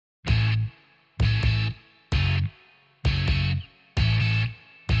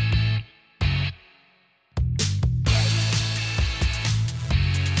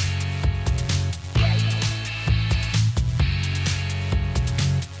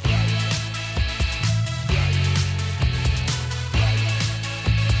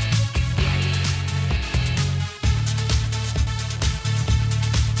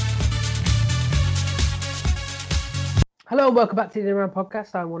Hello and welcome back to the In Around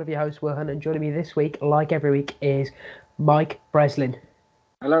Podcast. I'm one of your hosts, Will Hunt, and joining me this week, like every week, is Mike Breslin.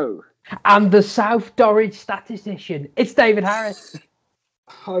 Hello. And the South Dorridge statistician, it's David Harris.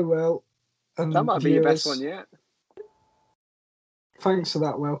 Hi, Will. And that might be your best one yet. Thanks for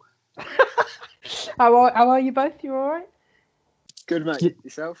that, Will. How are you both? You all right? Good, mate.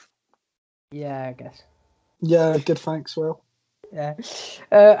 Yourself? Yeah, I guess. Yeah, good, thanks, Will. Yeah.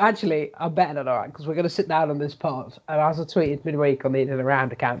 Actually, I'm better than all right, because we're going to sit down on this pod, and as I tweeted midweek on the In and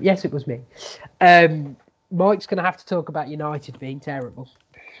Around account, yes, it was me, Mike's going to have to talk about United being terrible.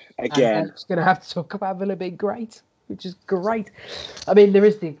 Again. And Mike's going to have to talk about Villa being great, which is great. I mean, there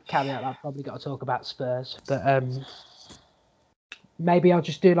is the caveat that I've probably got to talk about Spurs, but maybe I'll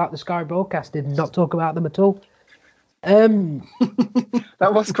just do like the Sky broadcast did and not talk about them at all.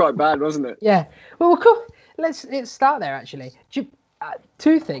 That was quite bad, wasn't it? Yeah. Well, cool. Let's start there, actually.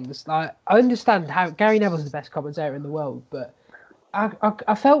 Two things. Like, I understand how Gary Neville's the best commentator in the world, but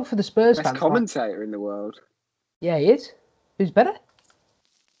I felt for the Spurs best fans. Commentator in the world? Yeah, he is. Who's better?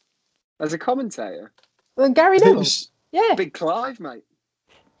 As a commentator? Well, Gary Neville. Yeah. Big Clive, mate.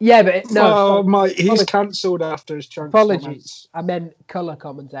 Yeah, but no. Oh, mate, he's cancelled after his chance. Apologies. Comments. I meant colour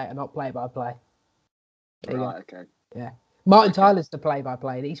commentator, not play-by-play. Right, okay. Yeah. Martin Tyler's the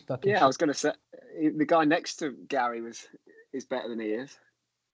play-by-play, and he's fucking Yeah, shit. I was going to say, the guy next to Gary is better than he is.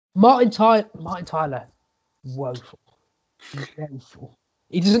 Martin Tyler, woeful. Woeful.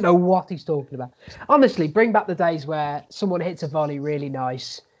 He doesn't know what he's talking about. Honestly, bring back the days where someone hits a volley really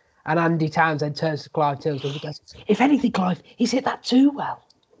nice, and Andy Townsend turns to Clive Tilsdale and goes, "If anything, Clive, he's hit that too well."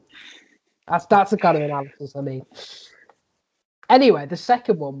 That's the kind of analysis I mean. Anyway, the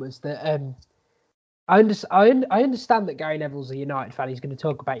second one was that I understand that Gary Neville's a United fan. He's going to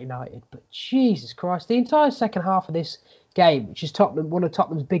talk about United, but Jesus Christ, the entire second half of this game, which is one of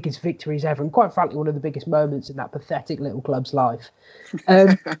Tottenham's biggest victories ever, and quite frankly, one of the biggest moments in that pathetic little club's life,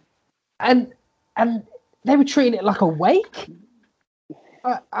 and they were treating it like a wake.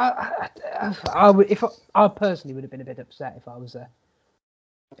 I personally would have been a bit upset if I was a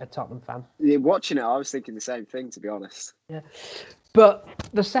Tottenham fan. Yeah, watching it, I was thinking the same thing, to be honest. Yeah. But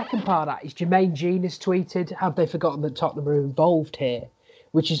the second part of that is Jermaine Jean has tweeted, have they forgotten that Tottenham are involved here?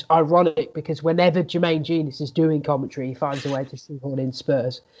 Which is ironic because whenever Jermaine Jenas is doing commentary, he finds a way to shoehorn in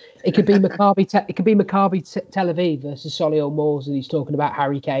Spurs. It could be Maccabi Tel Aviv versus Solihull Moors, and he's talking about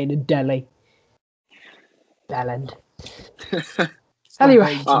Harry Kane and Delhi. Bellend.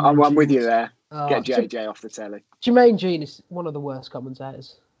 Anyway. I'm with you there. Oh, Get JJ off the telly. Jermaine Jean is one of the worst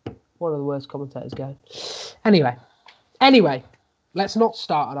commentators. One of the worst commentators going. Anyway. Let's not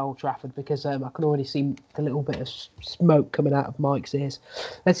start at Old Trafford because I can already see a little bit of smoke coming out of Mike's ears.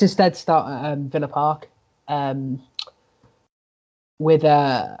 Let's instead start at Villa Park with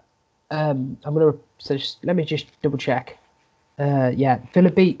I'm gonna let me just double check.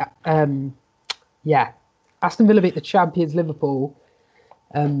 Villa beat Aston Villa beat the champions Liverpool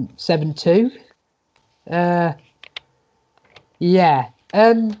 7-2.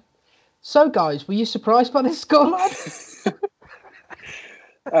 So guys, were you surprised by this scoreline?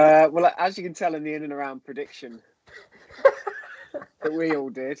 Well, as you can tell in the In and Around prediction that we all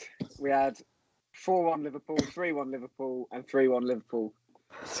did, we had 4-1 Liverpool, 3-1 Liverpool, and 3-1 Liverpool.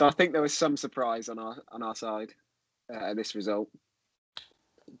 So I think there was some surprise on our side at this result.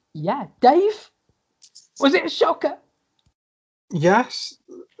 Yeah, Dave, was it a shocker? Yes.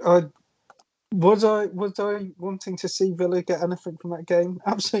 Was I wanting to see Villa get anything from that game?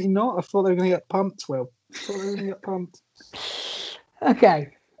 Absolutely not. I thought they were going to get pumped, Will.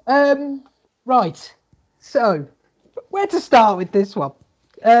 Okay. Right. So, where to start with this one?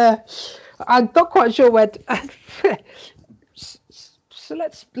 I'm not quite sure where. So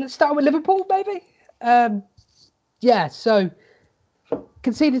let's start with Liverpool, maybe. So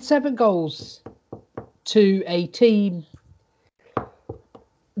conceded 7 goals to a team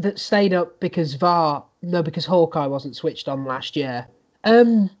that stayed up because Hawkeye wasn't switched on last year.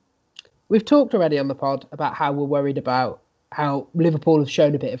 We've talked already on the pod about how we're worried about how Liverpool have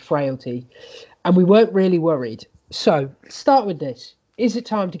shown a bit of frailty, and we weren't really worried. So, start with this. Is it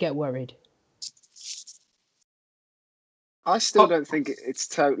time to get worried? I still don't think it's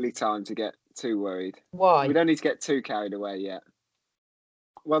totally time to get too worried. Why? We don't need to get too carried away yet.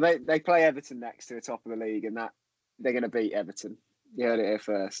 Well, they play Everton next to the top of the league, and that they're going to beat Everton. You heard it here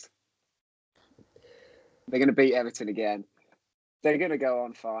first. They're going to beat Everton again. They're going to go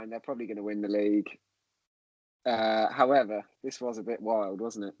on fine. They're probably going to win the league. However, this was a bit wild,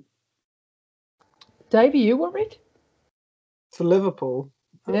 wasn't it? Dave, are you worried? For Liverpool?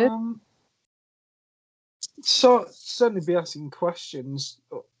 Yeah. So certainly be asking questions,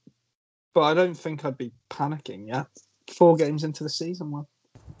 but I don't think I'd be panicking yet 4 games into the season. Well,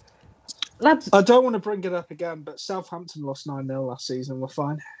 Lads, I don't want to bring it up again, but Southampton lost 9-0 last season. We're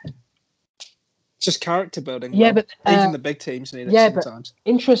fine. Just character building. yeah, Will. but Even the big teams need it yeah, but sometimes.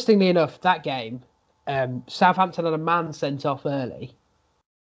 interestingly enough, that game, Southampton had a man sent off early,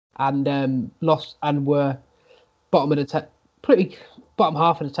 and lost and were bottom of the pretty bottom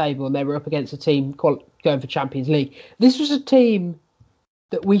half of the table, and they were up against a team going for Champions League. This was a team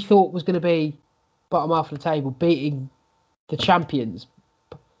that we thought was going to be bottom half of the table, beating the champions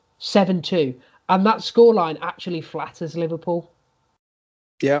 7-2, and that scoreline actually flatters Liverpool.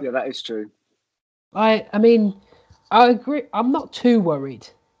 Yeah, that is true. I mean, I agree. I'm not too worried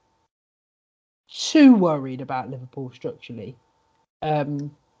about Liverpool structurally,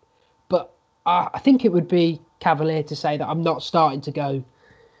 but I think it would be cavalier to say that I'm not starting to go,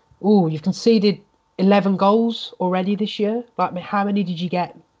 oh, you've conceded 11 goals already this year. Like, how many did you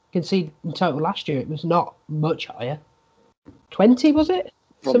get conceded in total last year? It was not much higher. 20, was it?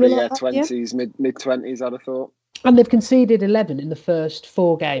 Probably, Something yeah, like that, 20s, mid-20s, I'd have thought. And they've conceded 11 in the first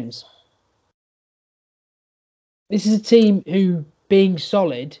 4 games. This is a team who, being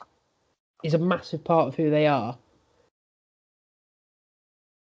solid, is a massive part of who they are.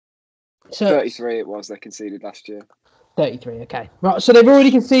 So 33 it was they conceded last year. 33, okay. Right, so they've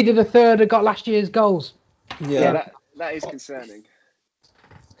already conceded a third and got last year's goals. Yeah, that is concerning.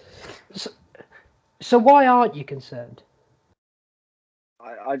 So why aren't you concerned?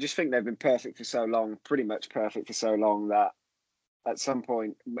 I just think they've been perfect for so long, pretty much perfect for so long, that at some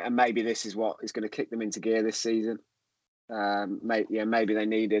point, and maybe this is what is going to kick them into gear this season. Maybe they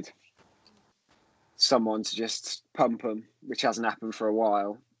needed someone to just pump them, which hasn't happened for a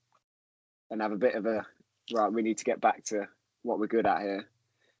while, and have a bit of a, right, we need to get back to what we're good at here.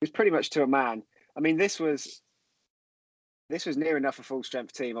 It was pretty much to a man. I mean, this was near enough a full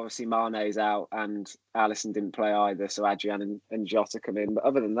strength team. Obviously, Mane's out and Alisson didn't play either, so Adrian and Jota come in. But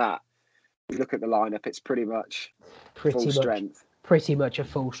other than that, if you look at the lineup, it's pretty much full strength. Pretty much a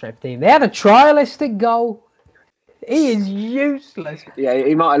full strength team. They had a trialistic goal. He is useless. Yeah,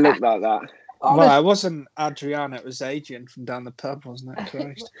 he might have looked like that. Well, it wasn't Adrian, it was Adrian from down the pub, wasn't it?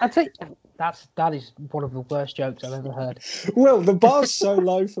 Christ. I think that is one of the worst jokes I've ever heard. Well, the bar's so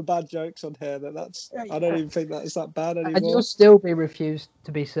low for bad jokes on here I don't even think that's that bad anymore. And you'll still be refused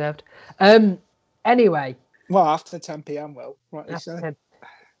to be served. Anyway. Well, after 10 p.m. Will, rightly so.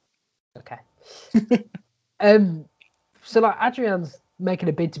 Okay. So like Adrian's making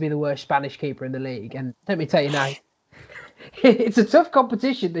a bid to be the worst Spanish keeper in the league, and let me tell you now, it's a tough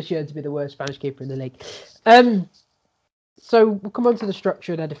competition this year to be the worst Spanish keeper in the league. So we'll come on to the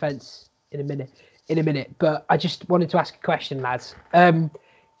structure of their defence in a minute. But I just wanted to ask a question, lads.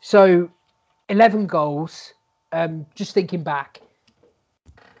 So 11 goals. Just thinking back,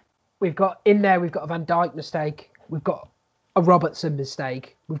 we've got a Van Dijk mistake, we've got a Robertson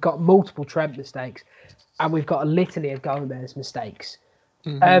mistake, we've got multiple Trent mistakes, and we've got a litany of Gomez mistakes.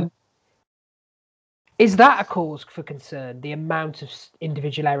 Mm-hmm. Is that a cause for concern, the amount of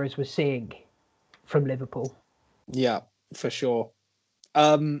individual errors we're seeing from Liverpool? Yeah, for sure.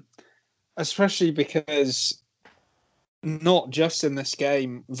 Especially because not just in this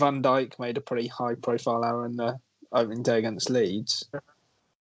game, Van Dijk made a pretty high-profile error in the opening day against Leeds.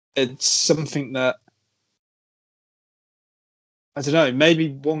 It's something that, I don't know,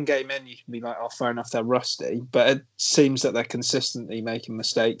 maybe one game in you can be like, oh, fair enough, they're rusty, but it seems that they're consistently making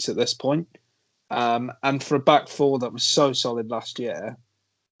mistakes at this point. And for a back four that was so solid last year,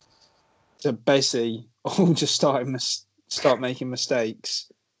 to basically all just start making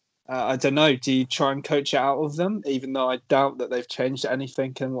mistakes, I don't know. Do you try and coach it out of them? Even though I doubt that they've changed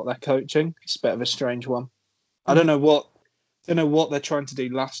anything in what they're coaching, it's a bit of a strange one. I don't know what they're trying to do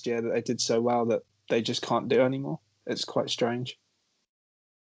last year that they did so well that they just can't do anymore. It's quite strange.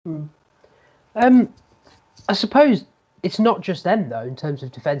 I suppose it's not just them though in terms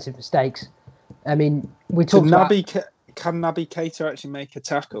of defensive mistakes. I mean, we talked about... Can Naby Keita actually make a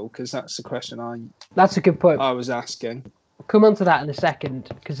tackle? Because that's the question That's a good point. I was asking. Come on to that in a second,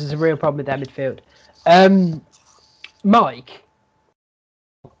 because there's a real problem with their midfield. Mike,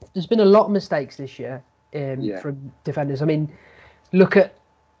 there's been a lot of mistakes this year from defenders. I mean, look at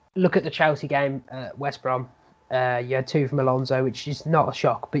the Chelsea game at West Brom. You had 2 from Alonso, which is not a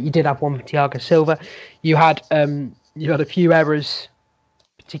shock, but you did have 1 from Thiago Silva. You had a few errors,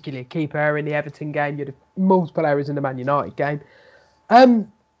 particularly a keeper error in the Everton game. You had multiple errors in the Man United game.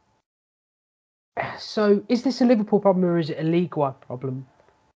 So is this a Liverpool problem or is it a league-wide problem?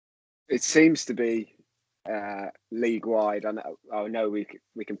 It seems to be league-wide. I know we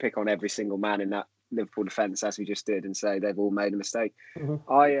can pick on every single man in that Liverpool defence, as we just did, and say they've all made a mistake.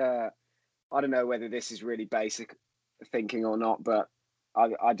 Mm-hmm. I don't know whether this is really basic thinking or not, but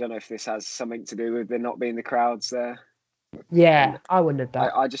I don't know if this has something to do with there not being the crowds there. Yeah, I wondered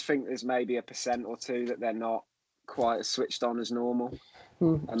that. I just think there's maybe 1% or 2% that they're not quite as switched on as normal,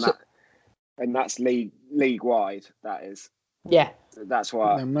 and that's league wide. That is. Yeah. That's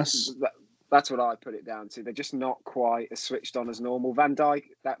why. That's what I put it down to. They're just not quite as switched on as normal. Van Dijk,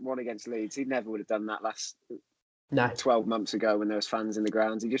 that one against Leeds, he never would have done that 12 months ago when there was fans in the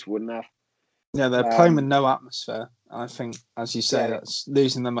grounds. He just wouldn't have. Yeah, they're playing with no atmosphere. I think, as you say, that's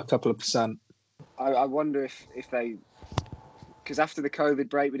losing them a couple of percent. I wonder if they, because after the COVID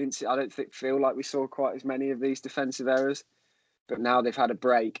break, I don't feel like we saw quite as many of these defensive errors. But now they've had a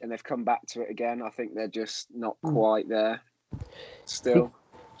break and they've come back to it again. I think they're just not quite there still.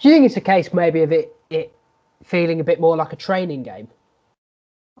 Do you think it's a case maybe of it feeling a bit more like a training game?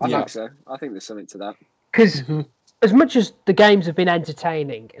 I think so. I think there's something to that. Because as much as the games have been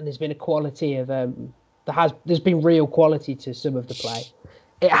entertaining and there's been a quality of there's been real quality to some of the play,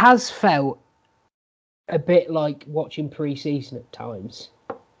 it has felt a bit like watching pre-season at times,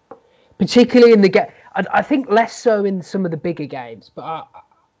 particularly in the game. I think less so in some of the bigger games, but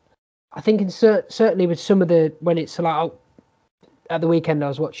I think certainly with some of the when it's like. At the weekend, I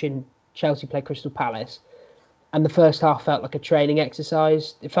was watching Chelsea play Crystal Palace, and the first half felt like a training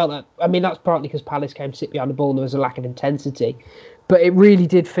exercise. It felt like, that's partly because Palace came to sit behind the ball and there was a lack of intensity, but it really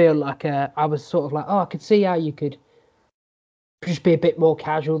did feel like I was sort of like, I could see how you could just be a bit more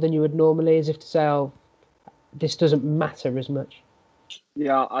casual than you would normally, as if to say, this doesn't matter as much.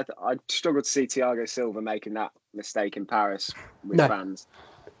 Yeah, I struggle to see Thiago Silva making that mistake in Paris with fans.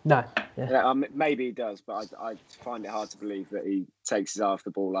 No. Yeah. Maybe he does, but I find it hard to believe that he takes his eye off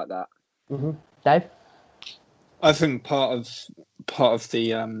the ball like that. Mm-hmm. Dave? I think part of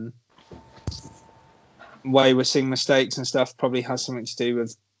the way we're seeing mistakes and stuff probably has something to do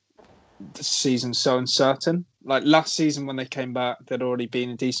with the season so uncertain. Like last season when they came back, there'd already been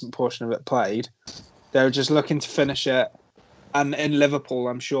a decent portion of it played. They were just looking to finish it. And in Liverpool,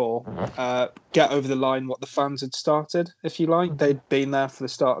 I'm sure, get over the line what the fans had started, if you like. They'd been there for the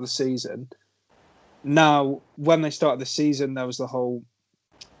start of the season. Now, when they started the season, there was the whole...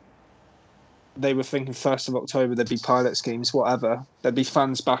 They were thinking 1st of October, there'd be pilot schemes, whatever. There'd be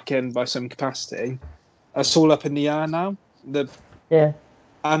fans back in by some capacity. It's all up in the air now. And,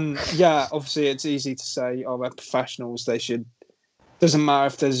 obviously, it's easy to say, they're professionals, they should... Doesn't matter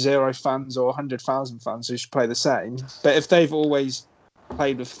if there's 0 fans or 100,000 fans who should play the same. But if they've always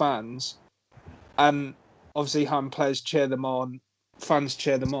played with fans, and obviously having players cheer them on, fans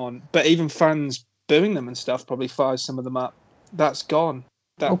cheer them on, but even fans booing them and stuff probably fires some of them up. That's gone.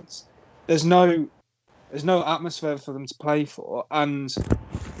 There's no atmosphere for them to play for, and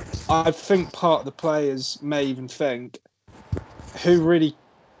I think part of the players may even think, who really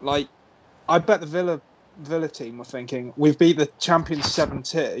I bet the Villa team were thinking, we've beat the champions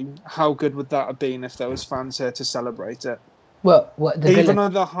 7-2. How good would that have been if there was fans here to celebrate it? Well, even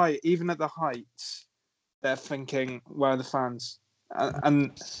at the heights, they're thinking, where are the fans?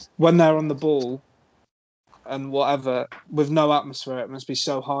 And when they're on the ball and whatever, with no atmosphere, it must be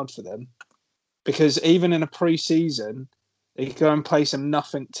so hard for them. Because even in a pre-season, you can go and play some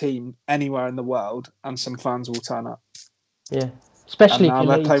nothing team anywhere in the world, and some fans will turn up. Yeah, especially and if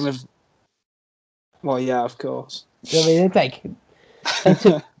now they're playing with. Well, yeah, of course. I mean,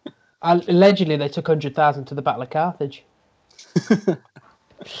 allegedly they took 100,000 to the Battle of Carthage.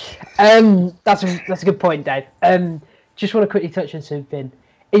 That's a good point, Dave. Just want to quickly touch on something.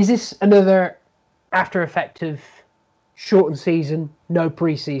 Is this another after effect of shortened season, no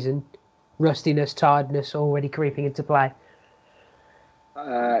pre-season, rustiness, tiredness already creeping into play?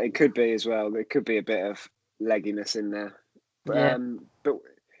 It could be as well. There could be a bit of legginess in there. But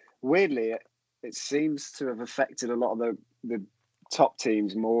weirdly, it seems to have affected a lot of the top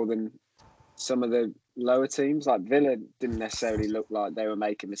teams more than some of the lower teams. Like Villa didn't necessarily look like they were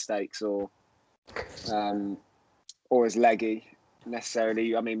making mistakes or as leggy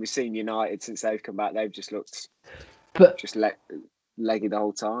necessarily. I mean, we've seen United since they've come back; they've just looked leggy the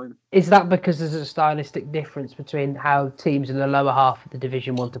whole time. Is that because there's a stylistic difference between how teams in the lower half of the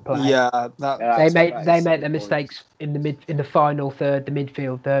division want to play? Yeah, they make their mistakes in the final third, the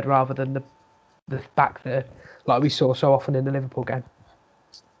midfield third, rather than the back third, like we saw so often in the Liverpool game.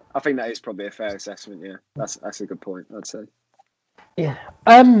 I think that is probably a fair assessment. Yeah, that's a good point, I'd say. Yeah.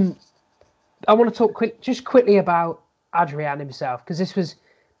 I want to talk quickly about Adrian himself, because this was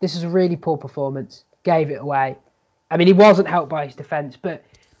a really poor performance. Gave it away. I mean, he wasn't helped by his defence, but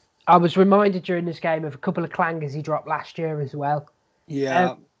I was reminded during this game of a couple of clangers he dropped last year as well.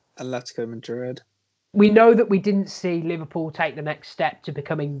 Yeah, Atletico Madrid. we know that we didn't see Liverpool take the next step to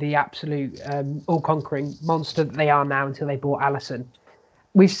becoming the absolute all-conquering monster that they are now until they bought Alisson.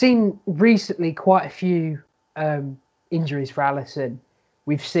 We've seen recently quite a few injuries for Alisson.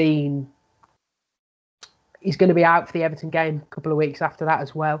 We've seen he's going to be out for the Everton game a couple of weeks after that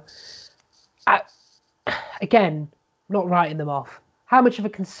as well. Again, not writing them off. How much of a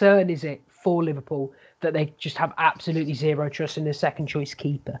concern is it for Liverpool that they just have absolutely zero trust in their second choice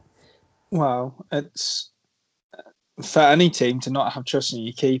keeper? Well, it's for any team to not have trust in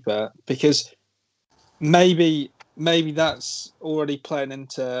your keeper, because maybe that's already playing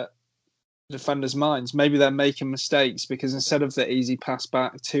into defenders' minds. Maybe they're making mistakes because instead of the easy pass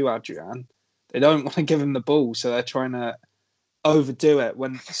back to Adrian, they don't want to give him the ball, so they're trying to overdo it.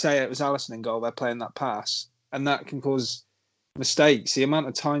 When, say, it was Alisson in goal, they're playing that pass, and that can cause mistakes. The amount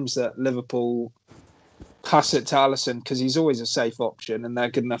of times that Liverpool pass it to Alisson, because he's always a safe option and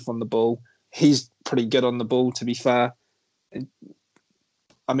they're good enough on the ball. He's pretty good on the ball, to be fair.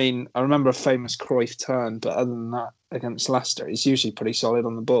 I mean, I remember a famous Cruyff turn, but other than that, against Leicester, he's usually pretty solid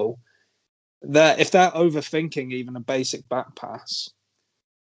on the ball. If they're overthinking even a basic back pass,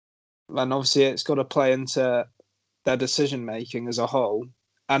 then obviously it's got to play into their decision making as a whole,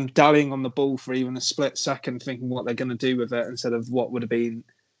 and dallying on the ball for even a split second, thinking what they're going to do with it instead of what would have been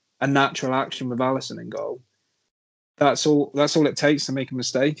a natural action with Alisson in goal. That's all it takes to make a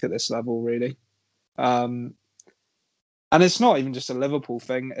mistake at this level, really. And it's not even just a Liverpool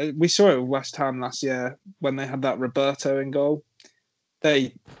thing. We saw it with West Ham last year when they had that Roberto in goal.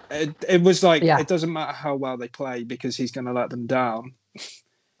 It was like, It doesn't matter how well they play because he's going to let them down.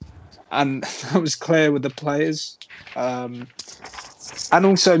 And that was clear with the players. And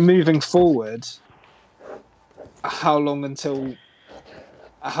also moving forward, how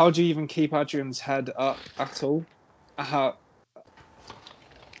do you even keep Adrian's head up at all?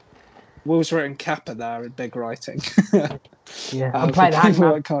 Will's written Kappa there in big writing. Yeah, I'm playing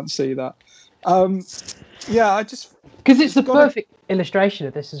Hangman. I can't see that. I just because it's the perfect illustration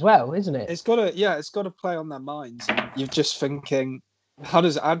of this as well, isn't it? It's got to play on their minds. And you're just thinking, how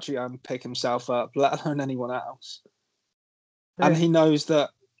does Adrian pick himself up, let alone anyone else? Yeah. And he knows that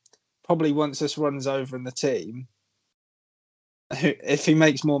probably once this runs over in the team, if he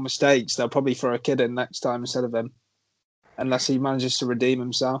makes more mistakes, they'll probably throw a kid in next time instead of him, unless he manages to redeem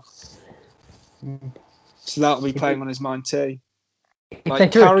himself. So that'll be playing on his mind too.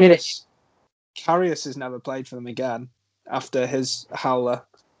 Like Karius has never played for them again after his howler.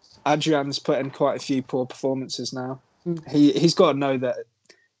 Adrian's put in quite a few poor performances now. He's got to know that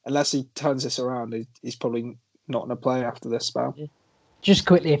unless he turns this around, he's probably not going to play after this spell. Just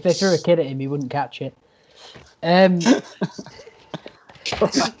quickly, if they threw a kid at him, he wouldn't catch it.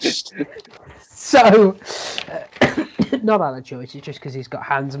 So, not out of choice. It's just because he's got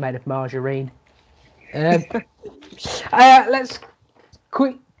hands made of margarine. Let's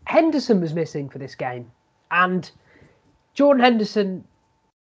quick. Henderson was missing for this game, and Jordan Henderson,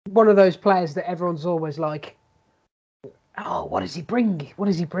 one of those players that everyone's always like, "Oh, what does he bring? What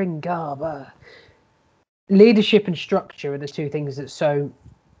does he bring?" Leadership and structure are the two things that's so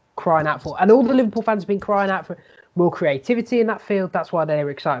crying out for, and all the Liverpool fans have been crying out for more creativity in that field. That's why they were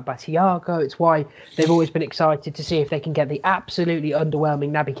excited by Thiago. It's why they've always been excited to see if they can get the absolutely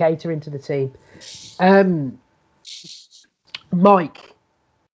underwhelming Naby Keita into the team. Mike,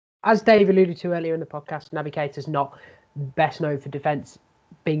 as Dave alluded to earlier in the podcast, Naby Keita's not best known for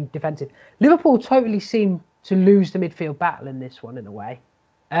being defensive. Liverpool totally seem to lose the midfield battle in this one in a way.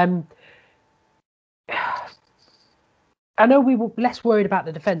 I know we were less worried about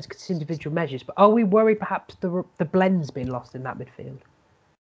the defence because it's individual measures, but are we worried perhaps the blend's been lost in that midfield?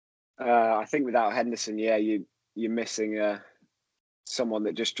 I think without Henderson, you're missing someone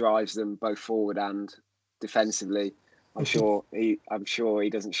that just drives them both forward and defensively. I'm sure he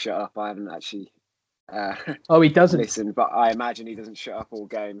doesn't shut up. I haven't actually. He doesn't listen, but I imagine he doesn't shut up all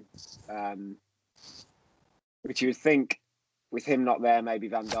game. Which you would think, with him not there, maybe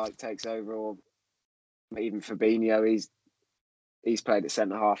Van Dijk takes over, or even Fabinho. He's played at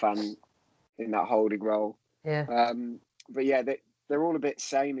centre half and in that holding role. Yeah. But they're all a bit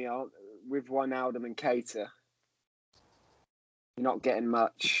samey, aren't they? With Wijnaldum and Keita. You're not getting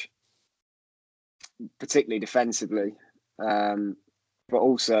much, particularly defensively. But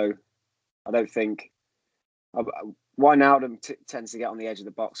also, I don't think Wijnaldum tends to get on the edge of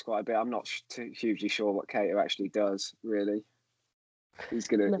the box quite a bit. I'm not too hugely sure what Keita actually does. Really, he's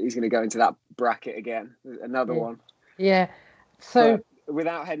gonna go into that bracket again. Another one. Yeah. So but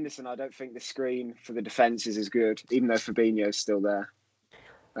without Henderson, I don't think the screen for the defence is as good, even though Fabinho's still there.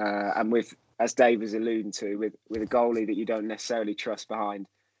 And with, as Dave was alluding to, with a goalie that you don't necessarily trust behind,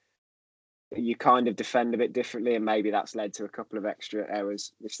 you kind of defend a bit differently, and maybe that's led to a couple of extra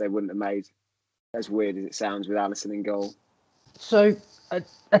errors which they wouldn't have made. As weird as it sounds, with Alisson in goal. So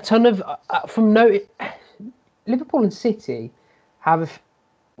a ton of from note, Liverpool and City have,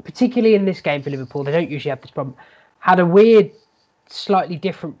 particularly in this game for Liverpool, they don't usually have this problem. Had a weird, slightly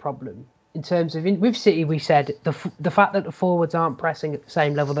different problem in terms of with City. We said the fact that the forwards aren't pressing at the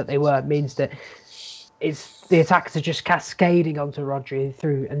same level that they were means that it's the attackers are just cascading onto Rodri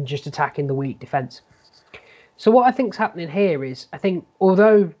through and just attacking the weak defence. So what I think's happening here is, I think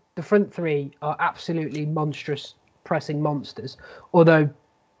although the front three are absolutely monstrous pressing monsters, although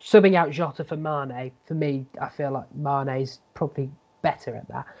subbing out Jota for Mane, for me, I feel like Mane's probably better at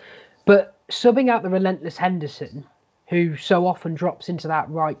that. But subbing out the relentless Henderson, who so often drops into that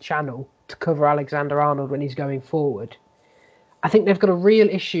right channel to cover Alexander-Arnold when he's going forward, I think they've got a real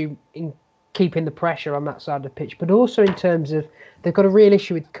issue in keeping the pressure on that side of the pitch, but also in terms of they've got a real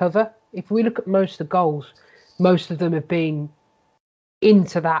issue with cover. If we look at most of the goals, most of them have been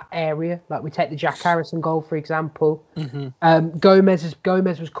into that area. Like we take the Jack Harrison goal, for example. Mm-hmm.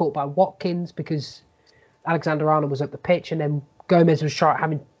 Gomez was caught by Watkins because Alexander-Arnold was up the pitch, and then Gomez was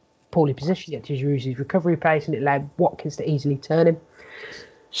having poorly positioned yet to use his recovery pace, and it led Watkins to easily turn him.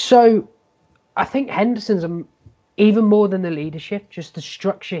 So I think Henderson's even more than the leadership, just the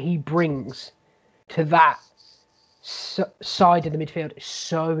structure he brings to that side of the midfield is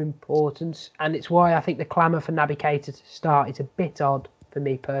so important, and it's why I think the clamour for Naby Keita to start is a bit odd for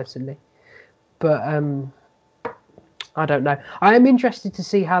me personally. But I don't know. I am interested to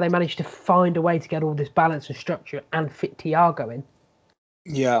see how they manage to find a way to get all this balance and structure and fit Thiago in.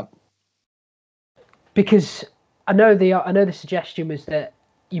 Yeah, because I know the suggestion was that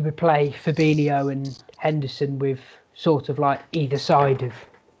you would play Fabinho and Henderson with sort of like either side of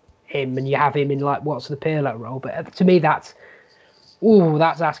him, and you have him in like what's the Pirlo role. But to me, that's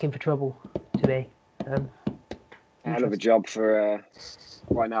asking for trouble. To me, hell of a job for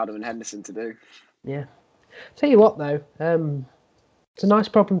Wijnaldum and Henderson to do. Yeah. Tell you what though, it's a nice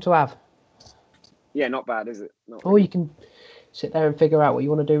problem to have. Yeah, not bad, is it? Not or you can sit there and figure out what you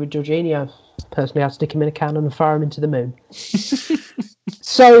want to do with Jorginho. Personally, I'd stick him in a cannon and fire him into the moon.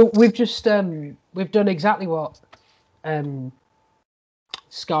 So we've just we've done exactly what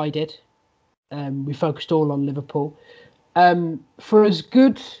Sky did. We focused all on Liverpool. For as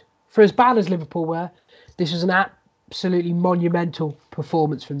bad as Liverpool were, this was an absolutely monumental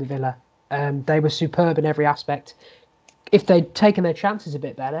performance from the Villa. They were superb in every aspect. If they'd taken their chances a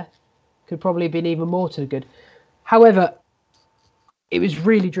bit better, could probably have been even more to the good. However, it was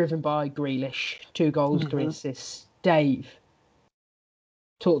really driven by Grealish. 2 goals, 3 assists. Dave,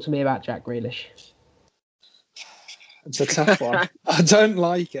 talk to me about Jack Grealish. It's a tough one. I don't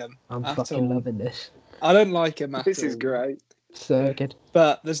like him. I'm fucking loving this. I don't like him at all. This is great. So good.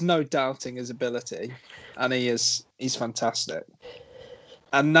 But there's no doubting his ability, and he's fantastic.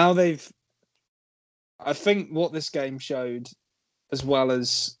 And now I think what this game showed, as well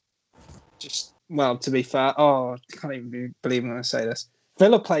as to be fair, I can't even believe I'm going to say this.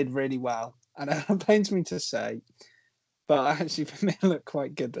 Villa played really well, and it pains me to say, but actually for me, look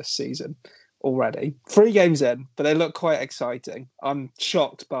quite good this season already. 3 games in, but they look quite exciting. I'm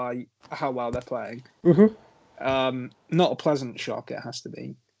shocked by how well they're playing. Mm-hmm. Not a pleasant shock, it has to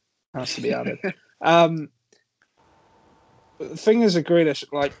be added. The thing is, a Grealish,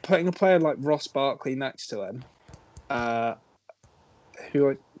 like putting a player like Ross Barkley next to him,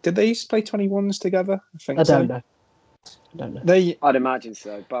 who did they used to play 21s together? I don't know. I'd imagine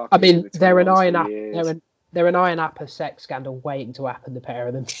so. Barkley, I mean, they're an Iron Apple sex scandal waiting to happen. The pair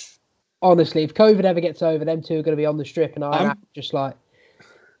of them. Honestly, if COVID ever gets over, them two are going to be on the strip, and I'm just like,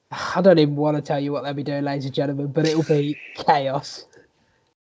 I don't even want to tell you what they'll be doing, ladies and gentlemen, but it'll be chaos.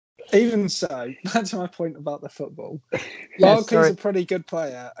 Even so, that's my point about the football. Yes, Barkley's a pretty good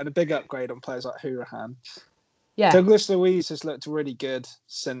player and a big upgrade on players like Hourihane. Yeah. Douglas Luiz has looked really good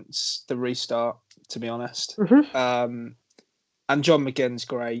since the restart, to be honest. Mm-hmm. And John McGinn's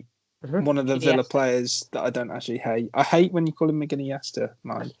great. Mm-hmm. One of the Villa players that I don't actually hate. I hate when you call him McGinniesta,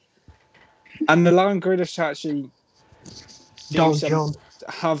 mind. And allowing Grealish to actually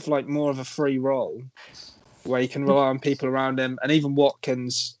have like more of a free role where he can rely on people around him, and even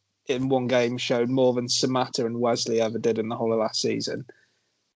Watkins in one game showed more than Samatta and Wesley ever did in the whole of last season.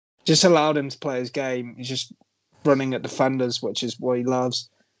 Just allowed him to play his game. He's just running at defenders, which is what he loves.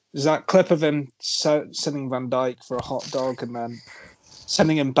 There's that clip of him sending Van Dijk for a hot dog and then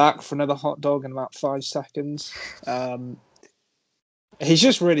sending him back for another hot dog in about 5 seconds. He's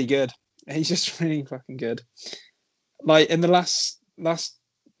just really good. He's just really fucking good. Like in the last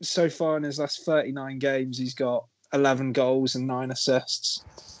so far in his last 39 games, he's got 11 goals and 9 assists.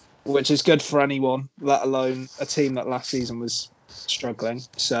 which is good for anyone, let alone a team that last season was struggling.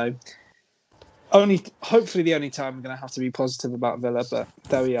 So, hopefully the only time I'm going to have to be positive about Villa, but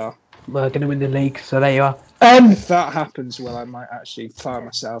there we are. We're going to win the league, so there you are. If that happens, well, I might actually fire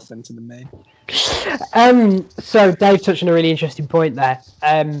myself into the moon. So Dave touched on a really interesting point there.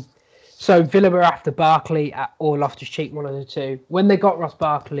 So Villa were after Barkley or Loftus-Cheek, one of the two. When they got Ross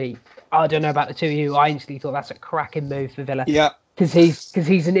Barkley, I don't know about the two of you, I instantly thought that's a cracking move for Villa. Yeah. Because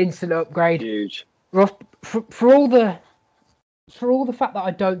he's an instant upgrade. Huge. Ross, for all the fact that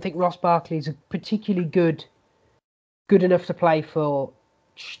I don't think Ross Barkley is a particularly good enough to play for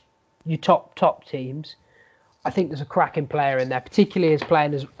your top teams, I think there's a cracking player in there, particularly as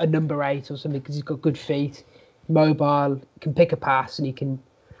playing as a number 8 or something, because he's got good feet, mobile, can pick a pass, and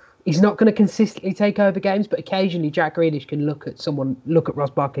he's not going to consistently take over games, but occasionally Jack Grealish can look at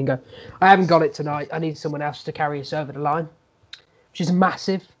Ross Barkley and go, I haven't got it tonight, I need someone else to carry us over the line, which is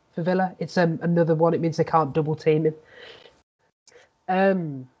massive for Villa. It's another one. It means they can't double team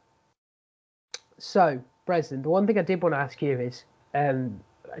him. So, Bresden, the one thing I did want to ask you is,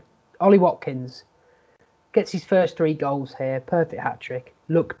 Ollie Watkins gets his first 3 goals here, perfect hat-trick,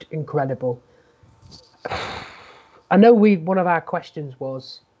 looked incredible. I know one of our questions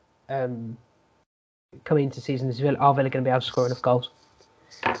was, coming into season, are Villa going to be able to score enough goals?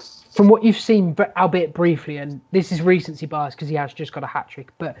 From what you've seen, albeit briefly, and this is recency bias because he has just got a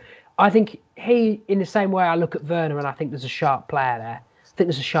hat-trick, but I think in the same way I look at Werner and I think there's a sharp player there, I think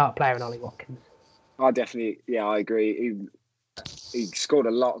there's a sharp player in Ollie Watkins. I agree. He scored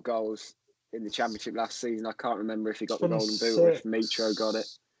a lot of goals in the Championship last season. I can't remember if he got the Golden Boot or if Mitro got it.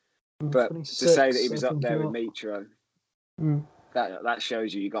 But to say that he was up there with Mitro, that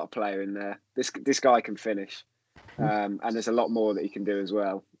shows you got a player in there. This guy can finish, and there's a lot more that he can do as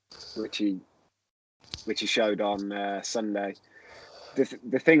well, which he showed on Sunday.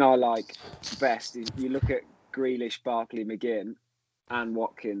 The thing I like best is you look at Grealish, Barkley, McGinn, and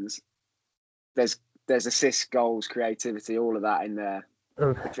Watkins. There's assists, goals, creativity, all of that in there.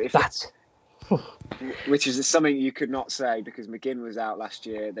 Which is something you could not say because McGinn was out last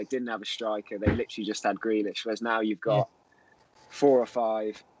year. They didn't have a striker. They literally just had Grealish. Whereas now you've got 4 or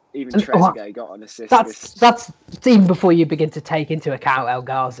 5. Even Trezeguet got an assist. That's even before you begin to take into account El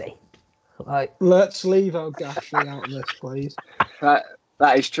Ghazi. Let's leave El Ghazi out of this, please. That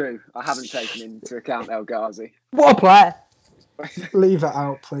is true. I haven't taken into account El Ghazi. What a player! Leave it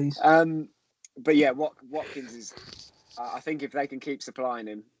out, please. But yeah, Watkins is. I think if they can keep supplying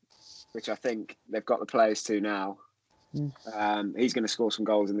him, which I think they've got the players to now, he's going to score some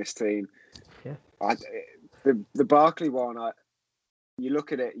goals in this team. Yeah. The Barkley one, you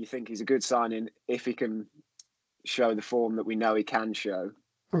look at it, you think he's a good signing if he can show the form that we know he can show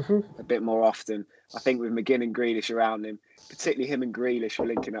a bit more often. I think with McGinn and Grealish around him, particularly him and Grealish were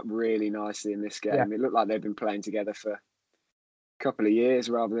linking up really nicely in this game. Yeah. It looked like they've been playing together for a couple of years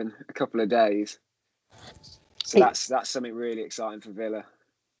rather than a couple of days. So that's something really exciting for Villa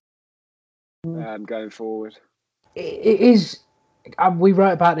going forward. It is. We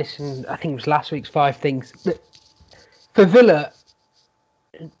wrote about this in, I think it was last week's 5 things. For Villa,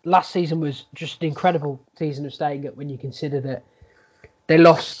 last season was just an incredible season of staying up when you consider that they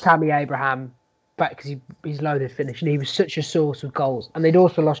lost Tammy Abraham back because he's loaded finish and he was such a source of goals. And they'd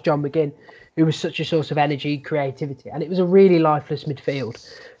also lost John McGinn, who was such a source of energy, creativity. And it was a really lifeless midfield.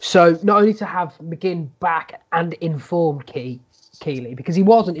 So not only to have McGinn back and informed Keeley, because he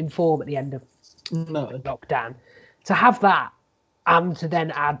wasn't in form at the end of lockdown, to have that and to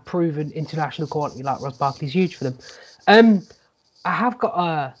then add proven international quality like Ross Barkley is huge for them. I have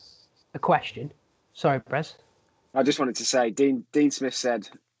got a question. Sorry, Brez. I just wanted to say, Dean Smith said,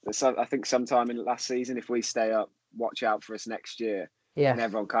 I think sometime in last season, if we stay up, watch out for us next year. Yeah. And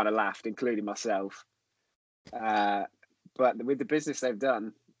everyone kind of laughed, including myself. But with the business they've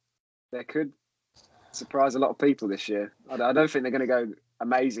done, they could surprise a lot of people this year. I don't think they're going to go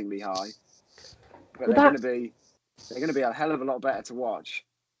amazingly high, but they're going to be a hell of a lot better to watch.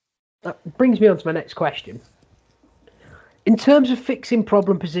 That brings me on to my next question. In terms of fixing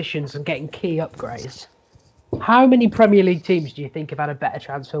problem positions and getting key upgrades, how many Premier League teams do you think have had a better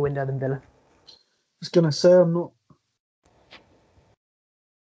transfer window than Villa? I was going to say I'm not.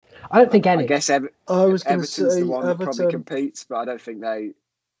 I don't think any. I guess Everton's the one that probably competes, but I don't think they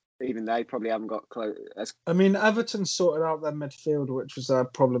probably haven't got close. I mean, Everton sorted out their midfield, which was their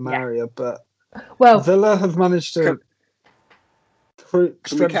problem area, but Villa have managed to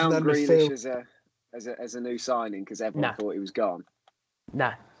strengthen their midfield. As a new signing because everyone thought he was gone.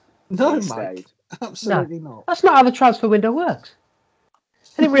 No, Mike. Absolutely not. That's not how the transfer window works.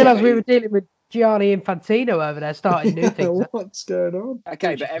 I didn't realise we were dealing with Gianni Infantino over there starting new things. What's going on? Okay,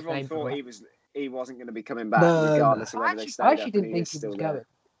 Which but is his everyone name, by the thought way. he wasn't going to be coming back, No, regardless of I whether they actually, stayed I up, actually and didn't he think is he still was there.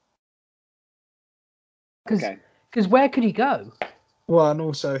 going. Okay. Because where could he go? Well, and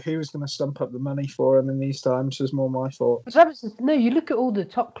also, who was going to stump up the money for him in these times was more my fault. But that was no, you look at all the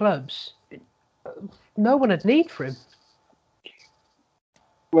top clubs, no one had need for him.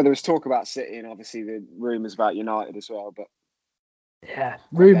 Well, there was talk about City and obviously the rumours about United as well, but Yeah,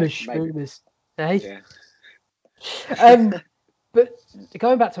 rumours, maybe. rumours. Hey? yeah. But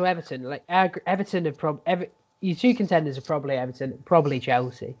going back to Everton, like Everton have your two contenders are probably Everton, probably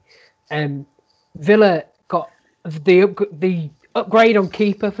Chelsea. Villa got the upgrade on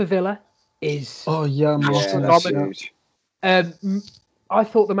keeper for Villa is Oh yeah, Yeah, Martinez. that's Yeah. huge. I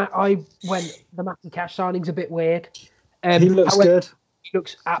thought the Matty Cash signing's a bit weird. He looks however, good. He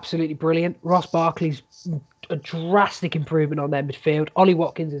looks absolutely brilliant. Ross Barkley's a drastic improvement on their midfield. Ollie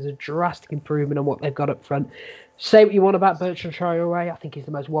Watkins is a drastic improvement on what they've got up front. Say what you want about Bertrand Traore, I think he's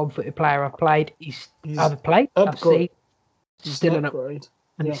the most one-footed player I've played. I've seen. Still an upgrade.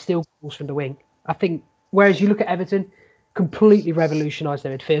 and he still calls from the wing. I think. Whereas you look at Everton, completely revolutionised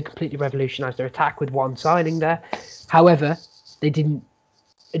their midfield, completely revolutionised their attack with one signing there. However, they didn't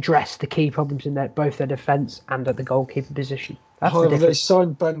address the key problems in both their defence and at the goalkeeper position. That's However, the they difference.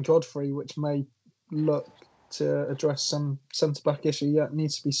 signed Ben Godfrey, which may look to address some centre-back issue yet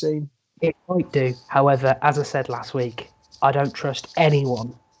needs to be seen. It might do. However, as I said last week, I don't trust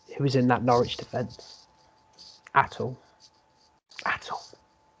anyone who is in that Norwich defence. At all. At all.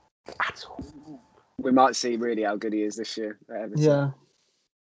 At all. We might see really how good he is this year at Everton. Yeah.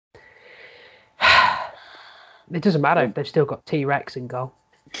 It doesn't matter if they've still got T-Rex in goal.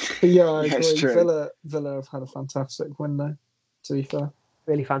 But yeah, I Yeah, agree. it's true. Villa have had a fantastic window, to be fair.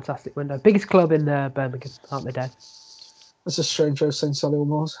 Really fantastic window. Biggest club in Birmingham, aren't they, Dave? It's a strange how St. Solihull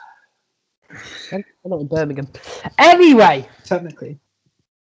Moors. They're not in Birmingham. Anyway. Technically.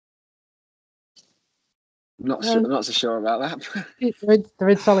 I'm not so sure about that. They're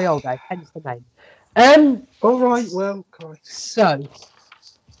in Solihull, Dave, hence the name. All right, well, Christ. So,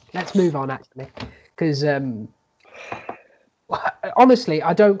 let's move on, actually. Because, honestly,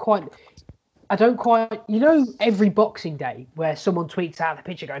 I don't quite, every Boxing Day where someone tweets out the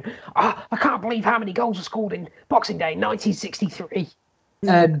picture going, I can't believe how many goals were scored in Boxing Day 1963.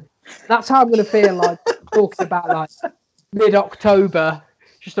 That's how I'm going to feel like talking about like mid-October,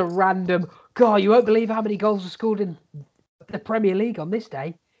 just a random, God, you won't believe how many goals were scored in the Premier League on this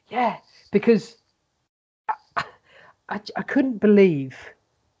day. Yeah, because I couldn't believe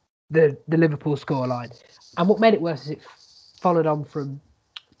the Liverpool scoreline. And what made it worse is it followed on from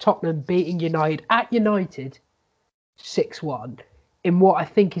Tottenham beating United at United 6-1 in what I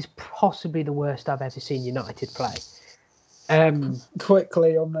think is possibly the worst I've ever seen United play.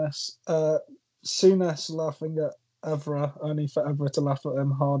 Quickly on this, Souness laughing at Evra, only for Evra to laugh at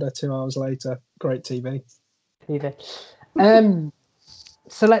him harder 2 hours later. Great TV.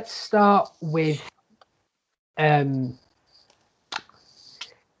 So let's start with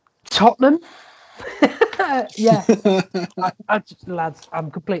Tottenham. Yeah, lads, I'm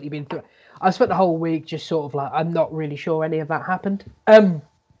completely been through it. I spent the whole week just sort of like, I'm not really sure any of that happened.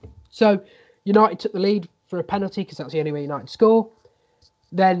 So United took the lead for a penalty because that's the only way United score.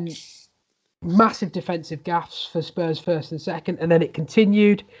 Then massive defensive gaffes for Spurs first and second, and then it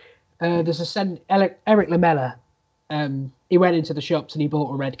continued. There's Eric Lamela. He went into the shops and he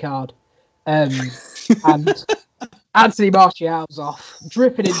bought a red card. And Anthony Martial's off,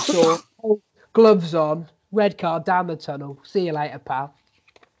 dripping in salt, gloves on, red card down the tunnel. See you later, pal.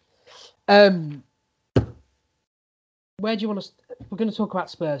 Where do you want to? We're going to talk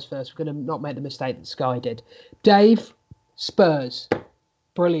about Spurs first. We're going to not make the mistake that Sky did. Dave, Spurs,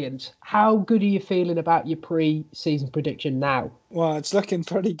 brilliant. How good are you feeling about your pre-season prediction now? Well, it's looking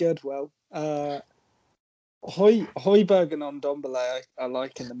pretty good. Well, Højbjerg and Ndombele I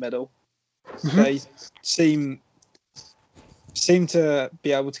like in the middle. They seem to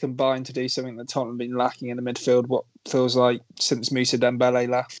be able to combine to do something that Tottenham have been lacking in the midfield. What feels like since Moussa Dembele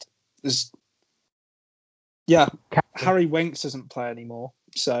left. Harry Winks doesn't play anymore,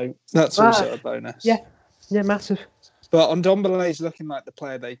 so that's also a bonus. Yeah, massive. But Ndombele is looking like the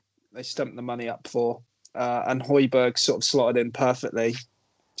player they stumped the money up for, and Højbjerg sort of slotted in perfectly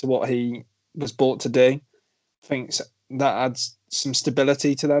to what he was bought to do. I think that adds some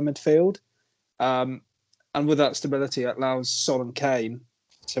stability to their midfield. And with that stability, it allows Son and Kane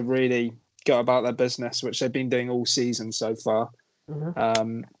to really go about their business, which they've been doing all season so far.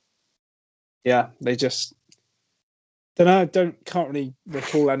 Mm-hmm. They just can't really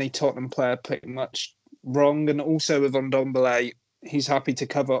recall any Tottenham player picking much wrong. And also with Ndombele, he's happy to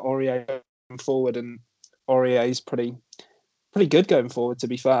cover Aurier forward, and Aurier's pretty good going forward, to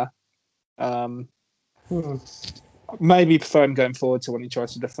be fair. Maybe prefer him going forward to when he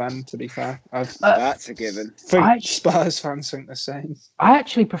tries to defend, to be fair. That's a given. Spurs fans think the same. I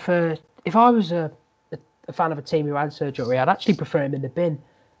actually prefer, if I was a fan of a team who had Sergio Aurier, I'd actually prefer him in the bin.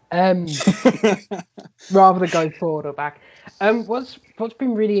 Rather than going forward or back. What's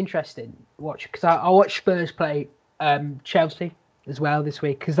been really interesting watch, because I watched Spurs play Chelsea as well this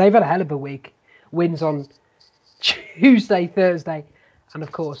week, because they've had a hell of a week. Wins on Tuesday, Thursday, and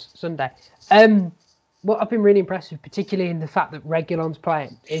of course Sunday. What I've been really impressed with, particularly in the fact that Reguilon's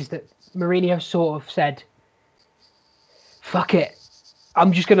playing, is that Mourinho sort of said, fuck it,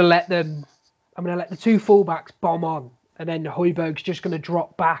 I'm going to let the two fullbacks bomb on, and then Højbjerg's just going to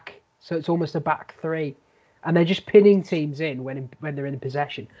drop back, so it's almost a back three, and they're just pinning teams in when they're in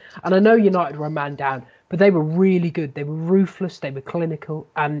possession. And I know United were a man down, but they were really good. They were ruthless, they were clinical,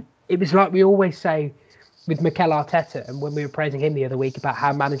 and it was like we always say with Mikel Arteta, and when we were praising him the other week about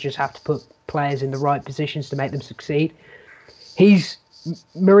how managers have to put players in the right positions to make them succeed.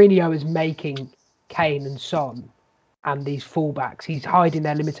 Mourinho is making Kane and Son and these fullbacks, he's hiding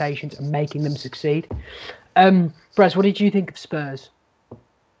their limitations and making them succeed. Brez, what did you think of Spurs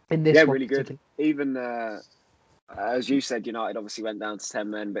in this? Yeah, really good. Even as you said, United obviously went down to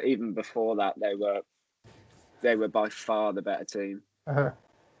 10 men, but even before that, they were by far the better team.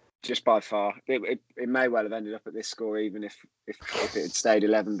 Just by far. It may well have ended up at this score, even if it had stayed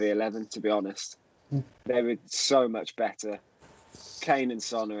 11v11, to be honest. They were so much better. Kane and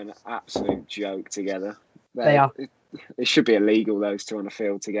Son are an absolute joke together. They are. It should be illegal, those two on the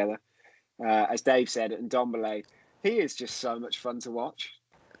field together. As Dave said, and Ndombele, he is just so much fun to watch.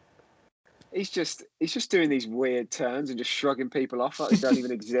 He's just doing these weird turns and just shrugging people off like they don't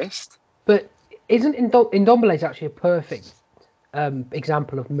even exist. But isn't Ndombele actually a perfect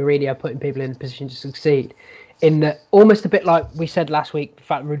example of Mourinho putting people in a position to succeed, in that almost a bit like we said last week, the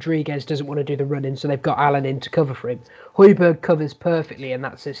fact Rodriguez doesn't want to do the running, so they've got Alan in to cover for him. Højbjerg covers perfectly in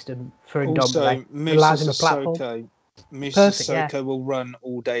that system for Ndombele. Allows him a platform. Musa Sissoko will run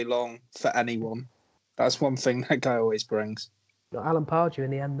all day long for anyone. That's one thing that guy always brings. Got Alan Pardew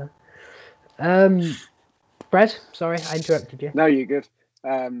in the end though. Brez, sorry, I interrupted you. No, you're good.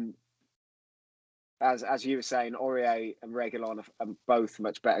 As you were saying, Aurier and Reguilon are both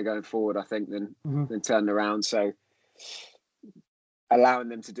much better going forward, I think, than turning around. So allowing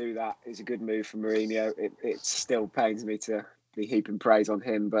them to do that is a good move for Mourinho. It still pains me to be heaping praise on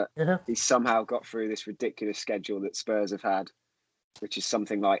him, but he's somehow got through this ridiculous schedule that Spurs have had, which is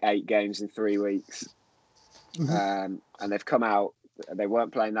something like 8 games in 3 weeks. And they've come out, they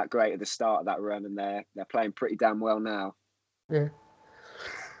weren't playing that great at the start of that run, and they're playing pretty damn well now. Yeah.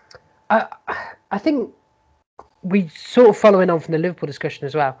 I think we sort of following on from the Liverpool discussion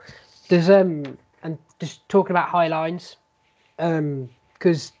as well. There's and just talking about high lines,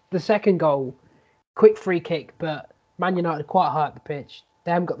 because the second goal, quick free kick, but Man United are quite high up the pitch.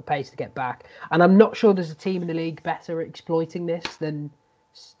 They haven't got the pace to get back, and I'm not sure there's a team in the league better at exploiting this than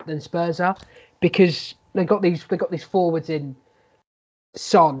Spurs are, because they've got these forwards in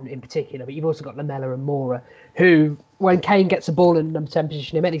Son in particular, but you've also got Lamela and Moura, who, when Kane gets a ball in number 10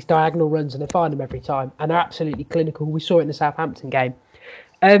 position, they make these diagonal runs and they find them every time, and they're absolutely clinical. We saw it in the Southampton game.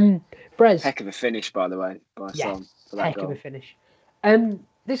 Brez, heck of a finish, by the way, by Son. For that heck goal. Of a finish.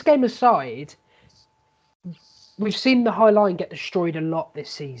 This game aside, we've seen the high line get destroyed a lot this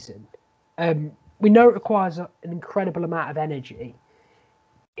season. We know it requires an incredible amount of energy.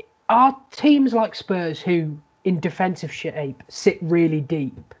 Are teams like Spurs, who in defensive shape sit really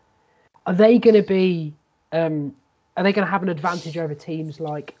deep, are they going to be? Are they going to have an advantage over teams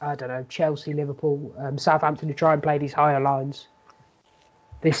like, I don't know, Chelsea, Liverpool, Southampton, who try and play these higher lines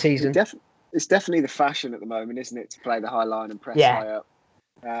this season? It's definitely the fashion at the moment, isn't it, to play the high line and press high up.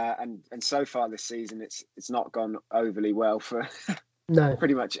 And so far this season, it's not gone overly well for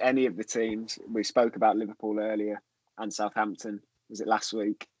pretty much any of the teams. We spoke about Liverpool earlier and Southampton. Was it last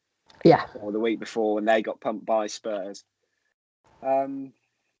week? Yeah. Or the week before, when they got pumped by Spurs. I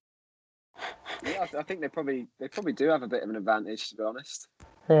think they probably do have a bit of an advantage, to be honest.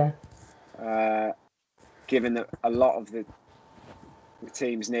 Yeah. Given that a lot of the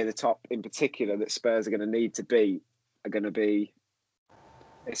teams near the top, in particular, that Spurs are going to need to beat, are going to be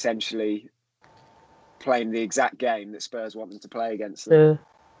essentially playing the exact game that Spurs want them to play against them,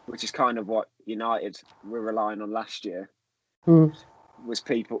 which is kind of what United were relying on last year. Was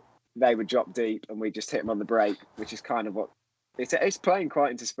people, they would drop deep and we just hit them on the break, which is kind of what it's playing quite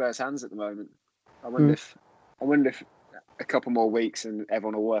into Spurs' hands at the moment. I wonder if a couple more weeks and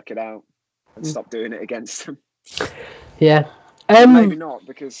everyone will work it out and stop doing it against them. Yeah. But maybe not,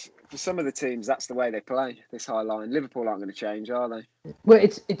 because for some of the teams, that's the way they play, this high line. Liverpool aren't going to change, are they? Well,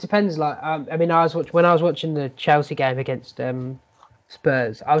 it depends. Like, I mean, when I was watching the Chelsea game against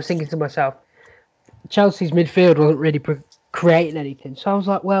Spurs, I was thinking to myself, Chelsea's midfield wasn't really creating anything. So I was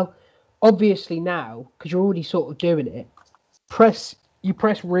like, well, obviously now, because you're already sort of doing it, you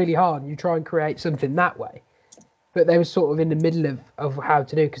press really hard and you try and create something that way. But they were sort of in the middle of how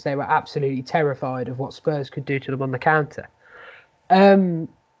to do, because they were absolutely terrified of what Spurs could do to them on the counter.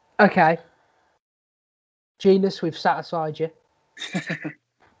 Okay. Genus, we've satisfied you.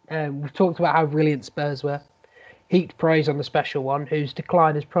 We've talked about how brilliant Spurs were. Heaped praise on the special one, whose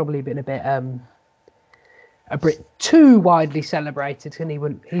decline has probably been a bit too widely celebrated,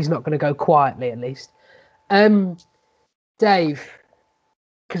 and he's not going to go quietly, at least. Dave,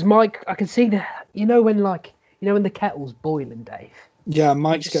 because Mike, I can see when the kettle's boiling, Dave. Yeah,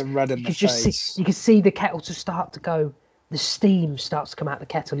 Mike's getting red in the face. You can see the kettle to start to go. The steam starts to come out the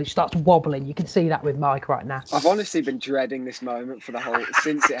kettle. It starts wobbling. You can see that with Mike right now. I've honestly been dreading this moment for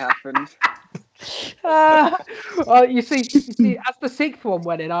since it happened. You see, as the sixth one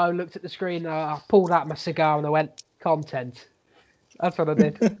went in, I looked at the screen, I pulled out my cigar, and I went, content. That's what I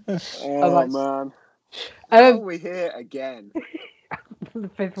did. Man. How are we here again? The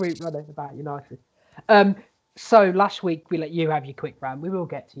fifth week running about United. So last week we let you have your quick round. We will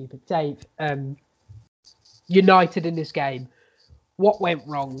get to you, but Dave, United in this game, what went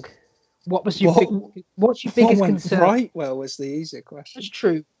wrong? What's your biggest concern? Right, well, was the easier question. That's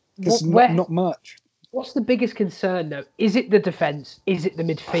true. Because not much. What's the biggest concern, though? Is it the defence? Is it the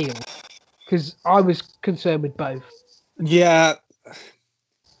midfield? Because I was concerned with both. Yeah.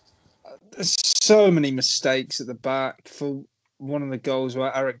 There's so many mistakes at the back. For one of the goals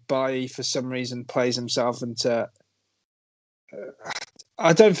where Eric Bailly, for some reason, plays himself into...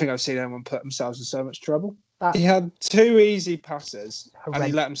 I don't think I've seen anyone put themselves in so much trouble. He had two easy passes, and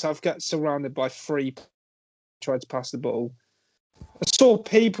he let himself get surrounded by three. Tried to pass the ball. I saw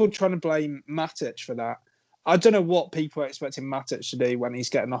people trying to blame Matic for that. I don't know what people are expecting Matic to do when he's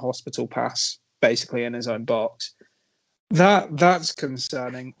getting a hospital pass, basically in his own box. That's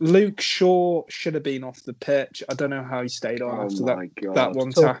concerning. Luke Shaw should have been off the pitch. I don't know how he stayed on after that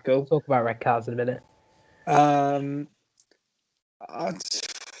one tackle. Talk about red cards in a minute.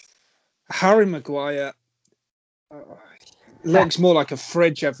 Harry Maguire looks more like a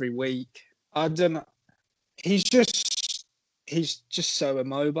fridge every week. I don't know. He's just so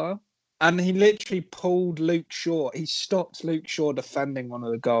immobile. And he literally pulled Luke Shaw. He stopped Luke Shaw defending one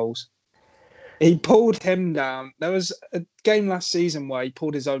of the goals. He pulled him down. There was a game last season where he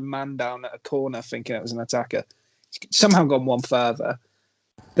pulled his own man down at a corner thinking it was an attacker. Somehow gone one further.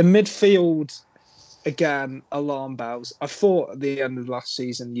 The midfield, again, alarm bells. I thought at the end of last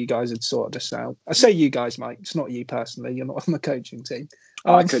season you guys had sorted this out. I say you guys, Mike. It's not you personally. You're not on the coaching team.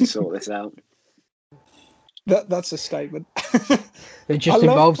 I could sort this out. That's a statement. It just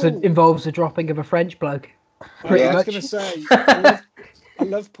involves the dropping of a French bloke. Pretty much. I was going to say, I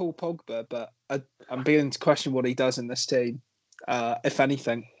love Paul Pogba, but I'm beginning to question what he does in this team, if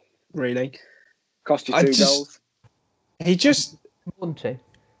anything, really. Cost you two goals. He just... One, two.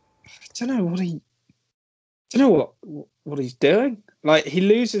 I don't know what he's doing. Like, he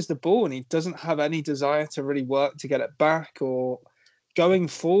loses the ball and he doesn't have any desire to really work to get it back, or going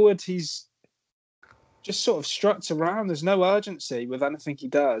forward, he's just sort of struts around. There's no urgency with anything he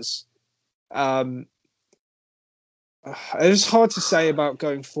does. It's hard to say about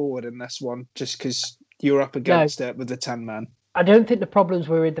going forward in this one, just because you're up against it with the 10-man. I don't think the problems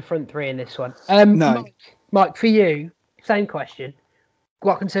were with the front three in this one. No. Mike, for you, same question.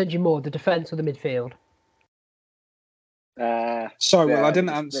 What concerns you more, the defence or the midfield? Sorry, I didn't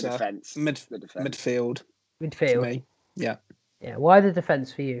answer. The defence. Midfield. Midfield. For me. Yeah. Yeah. Why the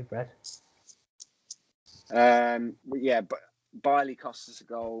defence for you, Brad? But Bailly cost us a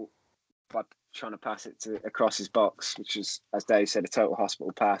goal by trying to pass it across his box, which was, as Dave said, a total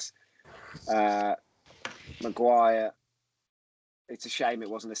hospital pass. Maguire, it's a shame it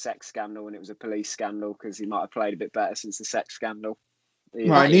wasn't a sex scandal and it was a police scandal, because he might have played a bit better since the sex scandal.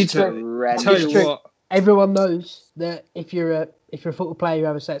 I need to tell you what. Everyone knows that if you're a football player, you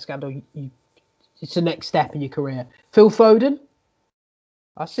have a sex scandal, it's the next step in your career. Phil Foden,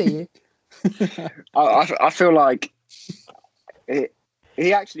 I see you. I feel like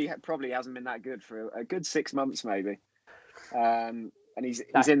he actually probably hasn't been that good for a good 6 months, maybe. And he's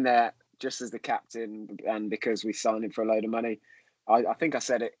in there just as the captain, and because we signed him for a load of money. I think I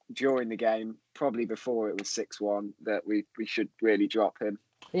said it during the game, probably before it was 6-1, that we should really drop him.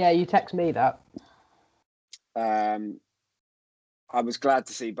 Yeah, you text me that. I was glad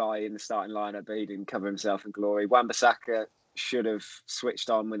to see Bailly in the starting lineup, but he didn't cover himself in glory. Wan-Bissaka should have switched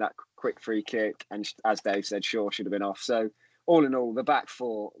on with that quick free kick, and as Dave said, Shaw should have been off. So all in all, the back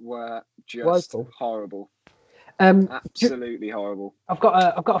four were just Woeful. horrible, Um, absolutely horrible. I've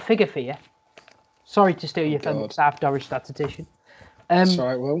got a figure for you. Sorry to steal your thunder, God. South Norwich statistician. That's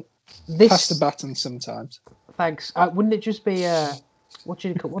right, Will. This Pass the baton sometimes. thanks. Wouldn't it just be what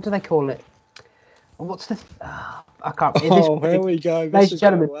do they call it? What's the? I can't. Here we go. Ladies and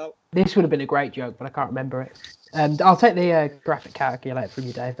gentlemen, this would have been a great joke, but I can't remember it. I'll take the graphic calculator from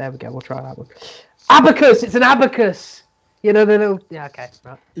you, Dave. There we go. We'll try that one. Abacus. It's an abacus. You know the little. Yeah. Okay.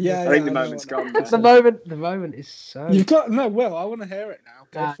 Right. Yeah. I think the moment's gone. The moment is so. You've got Will. I want to hear it now.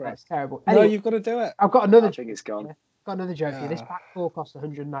 Go for it. That's terrible. No, Anyway, you've got to do it. I've got another. I think it's gone. Yeah, got another joke for you. This back four cost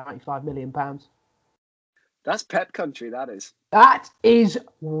 £195 million. That's Pep country, that is. That is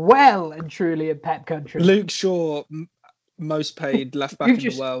well and truly in Pep country. Luke Shaw, most paid left back in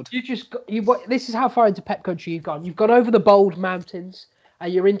the world. This is how far into Pep country you've gone. You've gone over the bold mountains,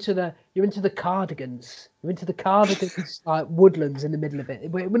 and you're into the cardigans. You're into the cardigans like woodlands in the middle of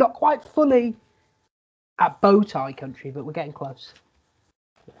it. We're not quite fully at bow tie country, but we're getting close.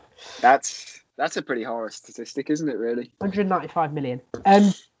 That's a pretty horror statistic, isn't it? Really. 195 million.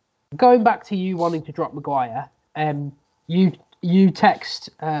 Going back to you wanting to drop Maguire, you text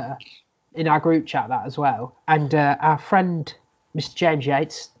in our group chat that as well, and our friend Mr. James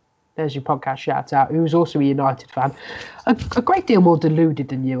Yates, there's your podcast shout out, who was also a United fan, a great deal more deluded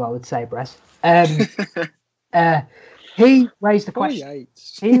than you, I would say, Brez. He raised the question.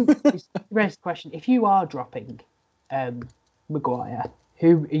 He raised the question: if you are dropping Maguire,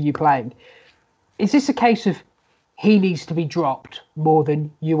 who are you playing? Is this a case of he needs to be dropped more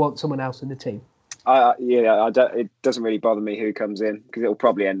than you want someone else in the team? It doesn't really bother me who comes in, because it'll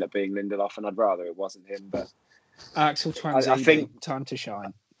probably end up being Lindelof, and I'd rather it wasn't him. But Axel Twanzebe, I think time to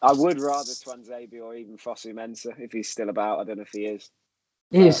shine. I would rather Twanzebe or even Fosu Mensah if he's still about. I don't know if he is.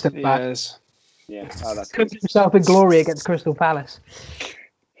 He is still back. Yes. Yeah, that's Cooked himself in glory against Crystal Palace.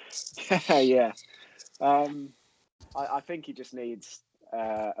 yeah. I think he just needs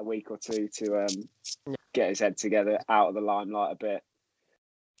a week or two to get his head together, out of the limelight a bit,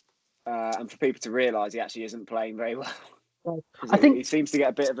 and for people to realise he actually isn't playing very well. I think he seems to get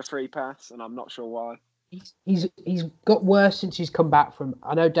a bit of a free pass, and I'm not sure why. He's got worse since he's come back from.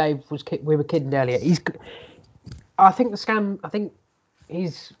 I know Dave we were kidding earlier. I think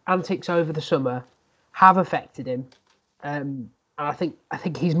his antics over the summer have affected him, and I think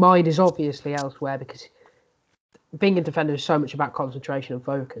his mind is obviously elsewhere, because being a defender is so much about concentration and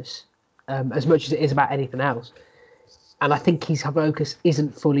focus, as much as it is about anything else. And I think his focus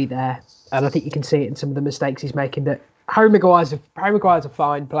isn't fully there, and I think you can see it in some of the mistakes he's making. That Harry Maguire's a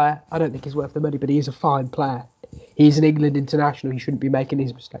fine player. I don't think he's worth the money, but he is a fine player. He's an England international. He shouldn't be making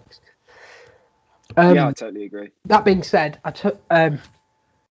these mistakes. Yeah, I totally agree. That being said,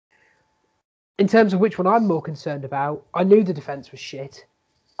 in terms of which one I'm more concerned about, I knew the defence was shit.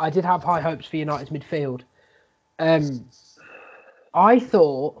 I did have high hopes for United's midfield. I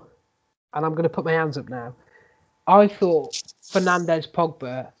thought, and I'm going to put my hands up now, I thought Fernandes,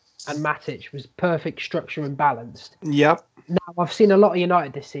 Pogba and Matic was perfect structure and balanced. Yep. Now, I've seen a lot of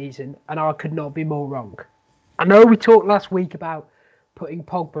United this season, and I could not be more wrong. I know we talked last week about putting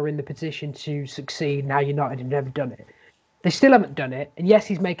Pogba in the position to succeed. Now United have never done it. They still haven't done it, and yes,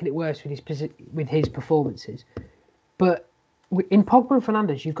 he's making it worse with his performances. But in Pogba and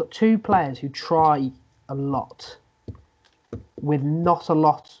Fernandes, you've got two players who try a lot with not a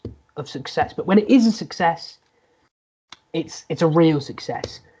lot of success. But when it is a success, it's a real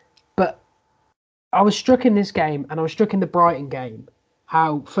success. But I was struck in this game, and I was struck in the Brighton game,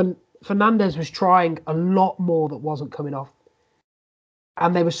 how Fernandes was trying a lot more that wasn't coming off.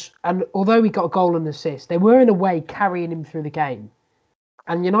 And although he got a goal and assist, they were in a way carrying him through the game.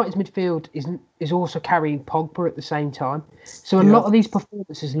 And United's midfield is also carrying Pogba at the same time. So a lot of these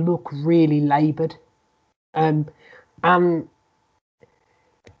performances look really laboured. And in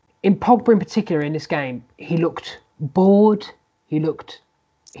Pogba in particular in this game, he looked bored. He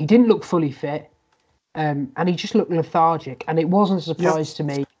didn't look fully fit. And he just looked lethargic. And it wasn't a surprise to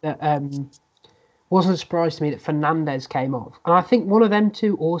me that Fernandes came off. And I think one of them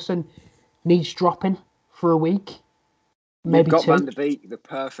two also needs dropping for a week. Maybe You've got two. Van der Beek, the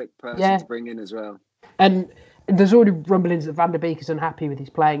perfect person to bring in as well. And there's already rumblings that Van der Beek is unhappy with his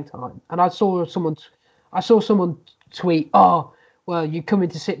playing time. And I saw someone tweet, "Oh, well, you come in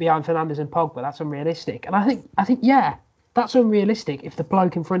to sit behind Fernandes and Pogba. That's unrealistic." And I think, yeah, that's unrealistic if the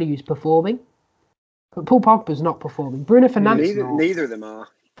bloke in front of you is performing. But Paul Pogba's not performing. Bruno Fernandes. Neither of them are.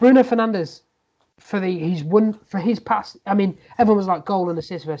 Bruno Fernandes, for his pass. I mean, everyone was like goal and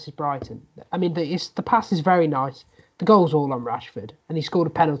assist versus Brighton. I mean, the pass is very nice. the goal's all on Rashford, and he scored a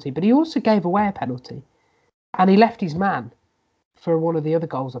penalty, but he also gave away a penalty, and he left his man for one of the other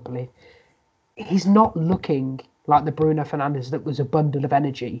goals, I believe. He's not looking like the Bruno Fernandes that was a bundle of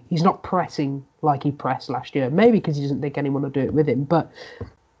energy. He's not pressing like he pressed last year. Maybe because he doesn't think anyone will do it with him. But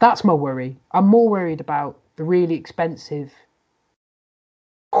that's my worry. I'm more worried about the really expensive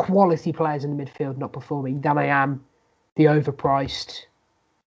quality players in the midfield not performing than I am the overpriced,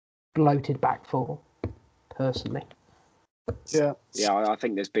 bloated back four, personally. Yeah. Yeah, I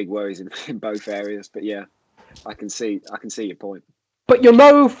think there's big worries in both areas. But yeah, I can see your point. But you'll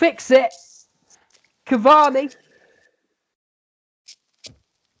know who'll fix it. Cavani.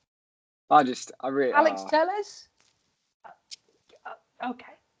 I really Alex Telles? Okay.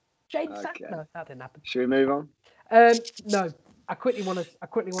 Jadon Okay. Sancho? No, that didn't happen. Should we move on? No. I quickly want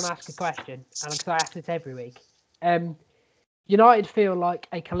to ask a question, and because I ask it every week. United feel like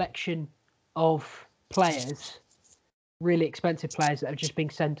a collection of players, really expensive players that have just been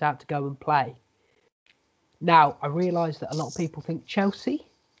sent out to go and play. Now, I realise that a lot of people think Chelsea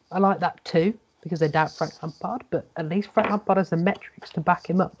are like that too, because they doubt Frank Lampard, but at least Frank Lampard has the metrics to back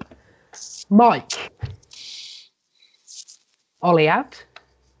him up. Mike. Ollie out?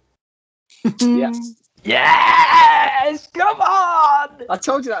 Yeah. Yes! Come on! I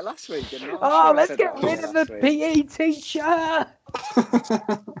told you that last week, didn't I? Let's get rid of the PE teacher!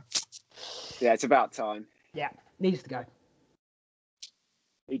 Yeah, it's about time. Yeah, needs to go.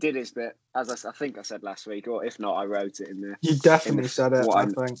 He did his bit, as I think I said last week, or if not, I wrote it in there. You definitely said it, I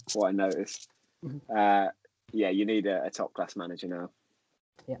think. What I noticed. Mm-hmm. Yeah, you need a top-class manager now.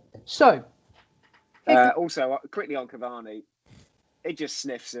 Yeah. So. Also, quickly on Cavani, it just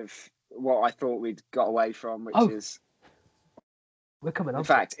sniffs of what I thought we'd got away from, which is... We're coming on. In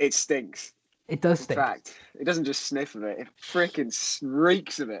fact, it stinks. It does stink. In fact, it doesn't just sniff of it, it freaking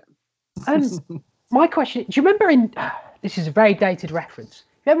reeks of it. My question, do you remember this is a very dated reference.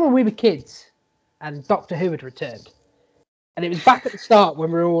 Remember when we were kids and Doctor Who had returned? And it was back at the start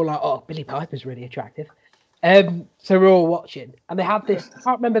when we were all like, oh, Billy Piper's really attractive. So we're all watching. And they had this, I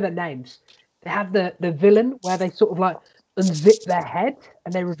can't remember their names. They had the villain where they sort of like unzip their head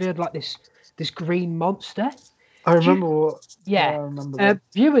and they revealed like this green monster. I remember I remember that.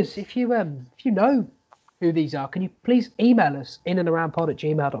 Viewers, if you know who these are, can you please email us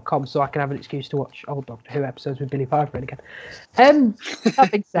inandaroundpod@gmail.com so I can have an excuse to watch old Doctor Who episodes with Billy Piper again. That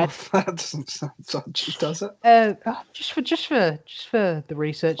being said, that doesn't sound dodgy, does it? Just for the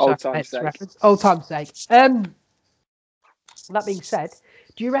research, old time's sake. Old time's sake. That being said,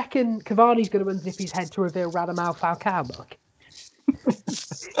 do you reckon Cavani's going to unzip his head to reveal Radamel Falcao, Mark?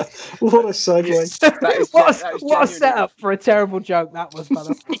 What a segue. What a setup for a terrible joke that was, by the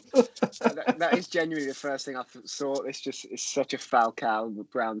way. That is genuinely the first thing I saw. It's such a Falcao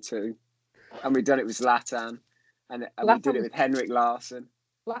round two. And we've done it with Zlatan. And we did it with Henrik Larsson.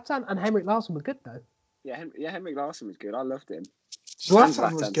 Zlatan and Henrik Larsson were good, though. Yeah, Henrik Larsson was good. I loved him.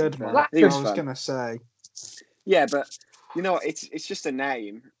 Zlatan was good, man. I was going to say. Yeah, but you know, it's just a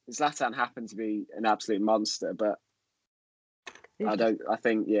name. Zlatan happened to be an absolute monster, but I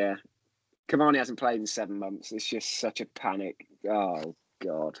think Cavani hasn't played in 7 months. It's just such a panic. Oh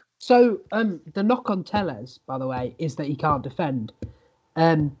God. So the knock on Telles, by the way, is that he can't defend.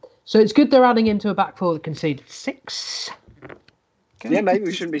 So it's good they're adding him to a back four that conceded 6. Okay. Yeah, maybe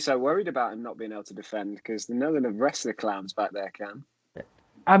we shouldn't be so worried about him not being able to defend because none of the rest of the clowns back there can.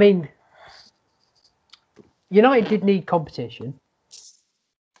 I mean, United did need competition.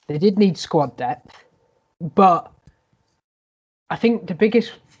 They did need squad depth, but I think the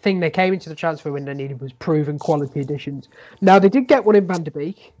biggest thing they came into the transfer window needed was proven quality additions. Now, they did get one in Van der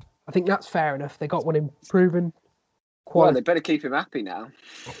Beek. I think that's fair enough. They got one in proven quality. Well, they better keep him happy now.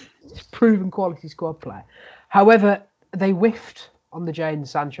 Proven quality squad player. However, they whiffed on the Jadon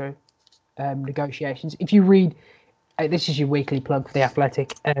Sancho negotiations. If you read, this is your weekly plug for The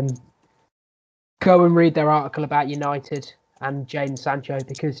Athletic, go and read their article about United and Jadon Sancho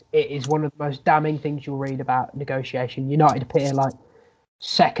because it is one of the most damning things you'll read about negotiation. United appear like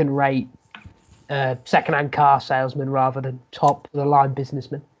second-rate, second-hand car salesmen rather than top-of-the-line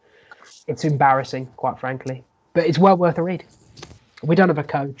businessmen. It's embarrassing, quite frankly, but it's well worth a read. We don't have a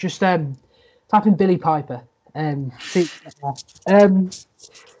code. Just type in Billy Piper. See.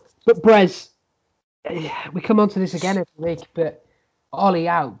 But Brez, we come on to this again every week. But Ollie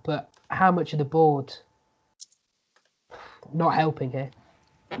out. But how much of the board not helping here?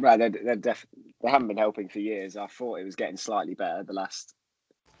 Right, they haven't been helping for years. I thought it was getting slightly better the last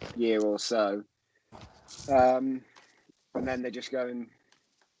year or so, and then they're just going.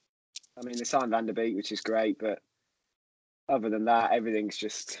 I mean, they signed Van der Beek, which is great, but other than that, everything's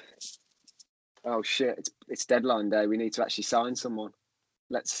just Oh shit! It's deadline day. We need to actually sign someone.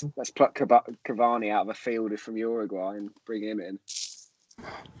 Let's pluck Cavani out of a fielder from Uruguay and bring him in.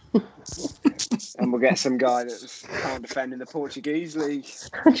 And we'll get some guy that can't defend in the Portuguese league.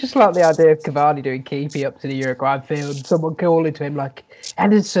 I just like the idea of Cavani doing keepy up to the Uruguay field and someone calling to him like,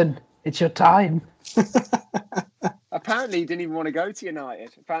 Henderson, it's your time. Apparently, he didn't even want to go to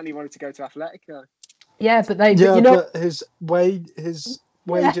United. Apparently, he wanted to go to Atletico. Yeah, but but his wages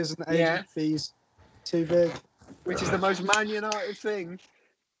and agent fees too big. Which is the most Man United thing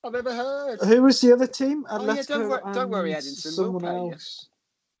I've ever heard. Who was the other team? Atletico don't worry, Edinson. Someone else.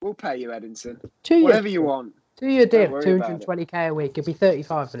 We'll pay you, Edinson. Whatever Whatever you want. 2-year deal, 220k a week. It'll be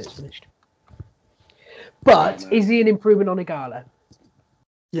 35 when it's finished. But is he an improvement on Igalo?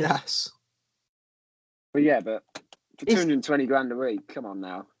 Yes. Well, yeah, but for 220 grand a week, come on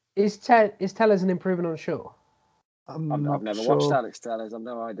now. Is Tellers an improvement on Shaw? I've never watched Alex Tellers. I've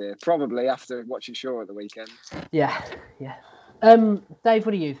no idea. Probably after watching Shaw at the weekend. Yeah. Dave,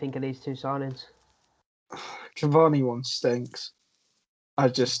 what do you think of these two signings? Cavani one stinks.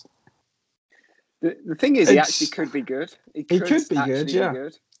 The thing is, he actually could be good. He could be good, yeah.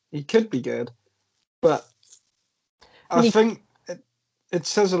 He could be good. But I think it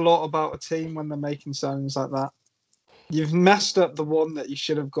says a lot about a team when they're making signings like that. You've messed up the one that you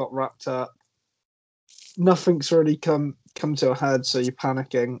should have got wrapped up. Nothing's really come to a head, so you're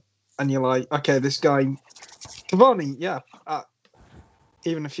panicking. And you're like, okay, this guy... Cavani, yeah.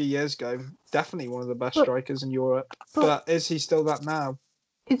 Even a few years ago, definitely one of the best strikers in Europe. But is he still that now?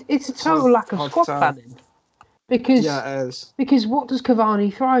 It's a total lack of squad planning. Because, yeah, it is. Because what does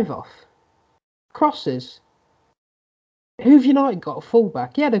Cavani thrive off? Crosses. Who've United got? A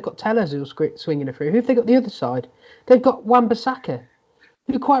fullback? Yeah, they've got Tellers who'll swinging it through. Who've they got the other side? They've got Wan-Bissaka,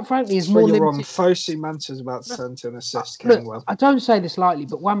 who quite frankly is more limited. Wrong. Fosu Mensah's about to send to an assist. Look, I don't say this lightly,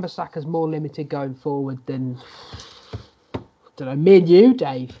 but Wan-Bissaka's more limited going forward than... I don't know, me and you,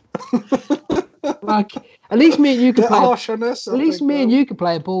 Dave. Like, at least me and you can play. You can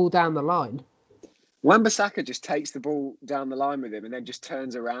play a ball down the line. Wan-Bissaka just takes the ball down the line with him and then just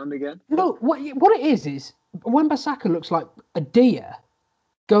turns around again. No, what it is Wan-Bissaka looks like a deer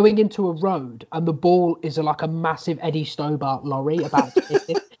going into a road, and the ball is like a massive Eddie Stobart lorry about to hit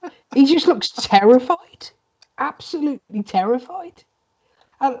it. He just looks terrified, absolutely terrified.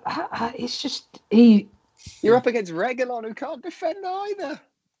 And it's just You're up against Reguilon, who can't defend either.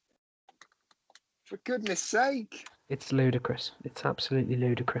 For goodness sake. It's ludicrous. It's absolutely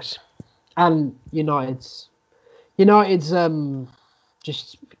ludicrous. And United's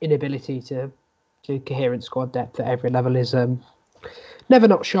just inability to coherent squad depth at every level is never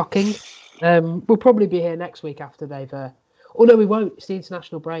not shocking. We'll probably be here next week after they've... Oh, no, we won't. It's the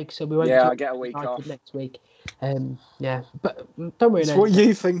international break, so we won't... Yeah, I get a week off. Next week. Yeah, but don't worry. It's what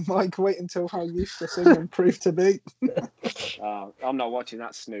you think, Mike. Wait until how useless England prove to be. I'm not watching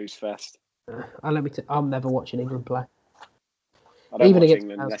that snooze fest. I'm never watching England play. I don't watch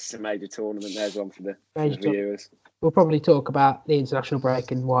England unless it's a major tournament. There's one for the viewers. We'll probably talk about the international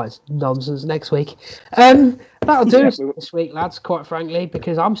break and why it's nonsense next week. That'll do us this week, lads, quite frankly,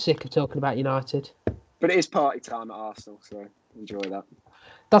 because I'm sick of talking about United. But it is party time at Arsenal, so enjoy that.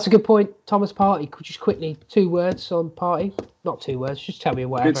 That's a good point. Thomas Partey, could just quickly, 2 words on Partey. Not 2 words, just tell me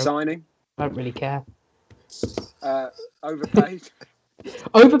whatever. Good signing. I don't really care. Overpaid.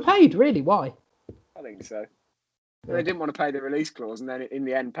 Overpaid, really? Why? I think so. They didn't want to pay the release clause, and then in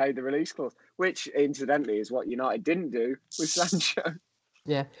the end paid the release clause, which incidentally is what United didn't do with Sancho.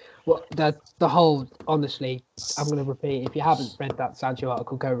 Yeah, well, the whole, honestly, I'm going to repeat, if you haven't read that Sancho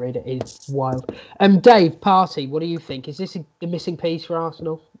article, go read it. It's wild. Dave, Partey, what do you think? Is this the missing piece for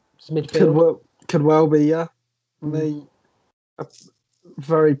Arsenal? Midfield? Could well be, yeah. They a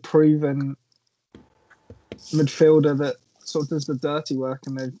very proven midfielder that sort of does the dirty work,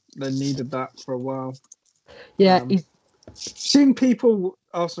 and they needed that for a while. Yeah, seeing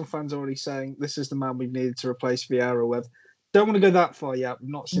Arsenal fans already saying this is the man we've needed to replace Vieira with. Don't want to go that far yet. We've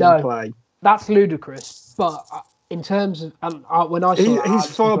not seen him play. That's ludicrous. But in terms of when I saw he's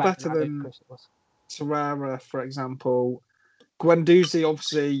far better than Torreira, for example. Guendouzi,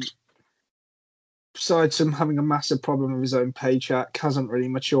 obviously, besides him having a massive problem with his own paycheck, hasn't really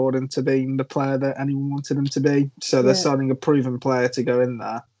matured into being the player that anyone wanted him to be. So they're signing a proven player to go in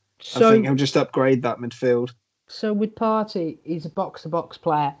there. So, I think he'll just upgrade that midfield. So with Partey, he's a box-to-box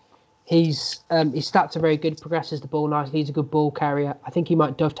player. His stats are very good, progresses the ball nicely. He's a good ball carrier. I think he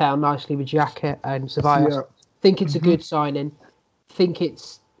might dovetail nicely with Xhaka and Ceballos. Yeah. Think it's a good signing. Think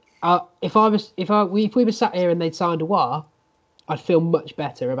it's if we were sat here and they'd signed Aouar, I'd feel much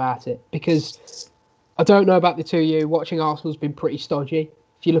better about it, because I don't know about the two of you. Watching Arsenal's been pretty stodgy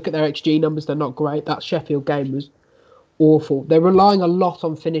If you look at their XG numbers, they're not great. That Sheffield game was awful. They're relying a lot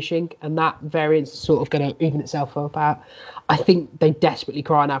on finishing, and that variance is sort of going to even itself up out. I think they're desperately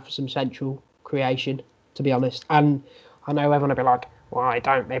crying out for some central creation, to be honest. And I know everyone will be like, why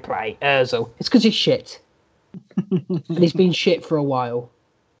don't they play Ozil? It's because he's shit. And he's been shit for a while.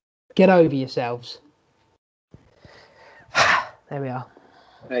 Get over yourselves. There we are.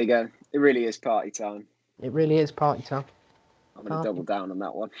 There you go. It really is party time. It really is party time. I'm going to double down on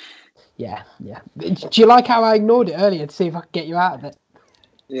that one. Yeah. Do you like how I ignored it earlier to see if I could get you out of it?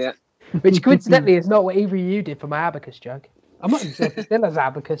 Yeah. Which coincidentally is not what either of you did for my abacus joke. I'm not even sure if it's still as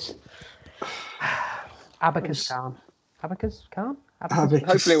abacus. Abacus Khan. Abacus Khan? Abacus.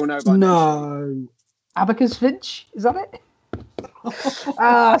 Hopefully we'll know by No. Abacus Finch? Is that it?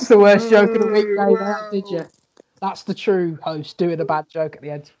 That's the worst joke of the week, Dave. Did you? That's the true host doing a bad joke at the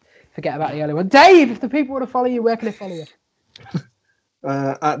end. Forget about the early one. Dave, if the people want to follow you, where can they follow you?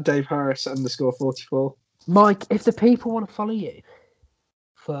 At Dave Harris _44. Mike, if the people want to follow you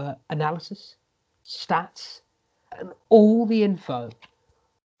for analysis, stats, and all the info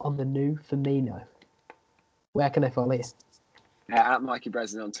on the new Firmino, where can they follow you? At Mikey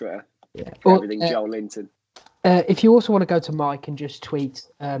Breslin on Twitter. Yeah. For everything Joel Linton. If you also want to go to Mike and just tweet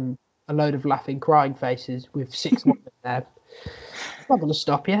a load of laughing, crying faces with 6 more in there, I'm not going to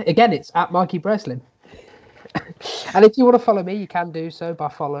stop you. Again, it's at Mikey Breslin. And if you want to follow me, you can do so by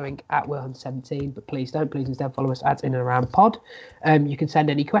following at Wilhelm17, but please instead follow us at In and Around Pod. You can send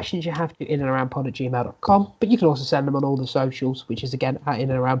any questions you have to inandaroundpod@gmail.com, but you can also send them on all the socials, which is again at In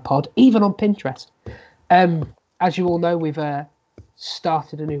and Around Pod, even on Pinterest. As you all know, we've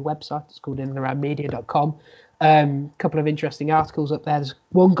started a new website. It's called inandaroundmedia.com. Couple of interesting articles up there. There's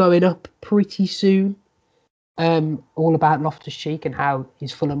one going up pretty soon, all about Loftus-Cheek and how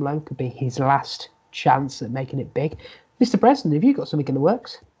his Fulham loan could be his last chance at making it big. Mr. Breslin, have you got something in the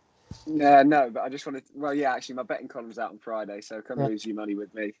works? No, but I just wanted to, well, yeah, actually, my betting column's out on Friday, so come lose your money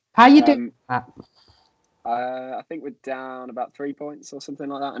with me. How you doing? I think we're down about 3 points or something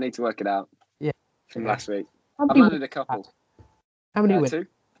like that. I need to work it out. Yeah. From last week. How I've many landed a couple. How many wins? 2.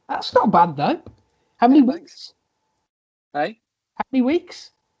 That's not bad, though. How many weeks? Thanks. Hey? How many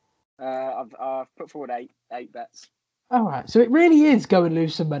weeks? I've put forward eight bets. All right. So it really is go and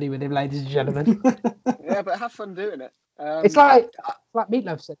lose some money with him, ladies and gentlemen. Yeah, but have fun doing it. It's like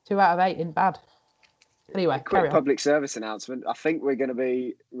Meatloaf said, 2 out of 8 in bad. Anyway, quick public service announcement. I think we're going to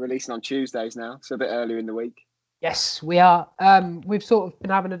be releasing on Tuesdays now, so a bit earlier in the week. Yes, we are. We've sort of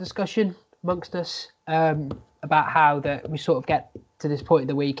been having a discussion amongst us about how that we sort of get to this point in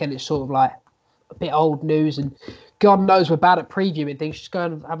the week and it's sort of like a bit old news and God knows we're bad at previewing things. Just go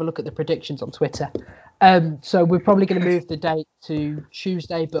and have a look at the predictions on Twitter. So we're probably going to move the date to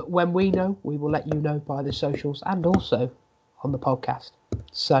Tuesday, but when we know, we will let you know by the socials and also on the podcast.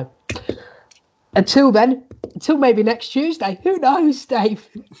 So until then, until maybe next Tuesday, who knows, Dave?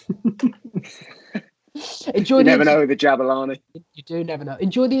 Enjoy. You never know with the Jabulani. You do never know.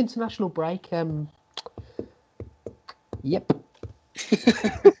 Enjoy the international break. Yep.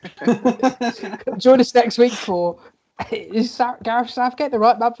 Join us next week for is Gareth Southgate the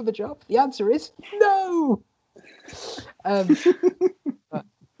right man for the job? The answer is no. Have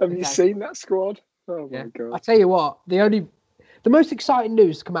you seen that squad? Oh my god! I tell you what, the most exciting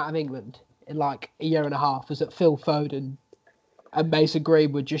news to come out of England in like a year and a half was that Phil Foden and Mason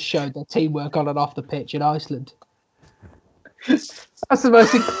Greenwood just showed their teamwork on and off the pitch in Iceland. That's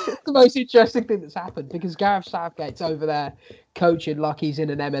the most interesting thing that's happened because Gareth Southgate's over there coaching like he's in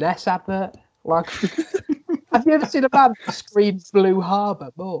an M&S advert. Like, have you ever seen a man scream Blue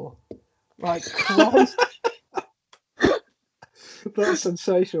Harbour more? Like, Christ. That's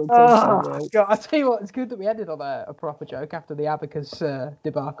sensational. Oh, God, I tell you what, it's good that we ended on a proper joke after the Abacus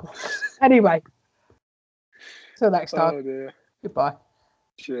debacle. Anyway, till next time. Oh dear. Goodbye.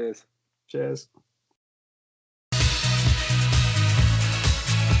 Cheers. Cheers.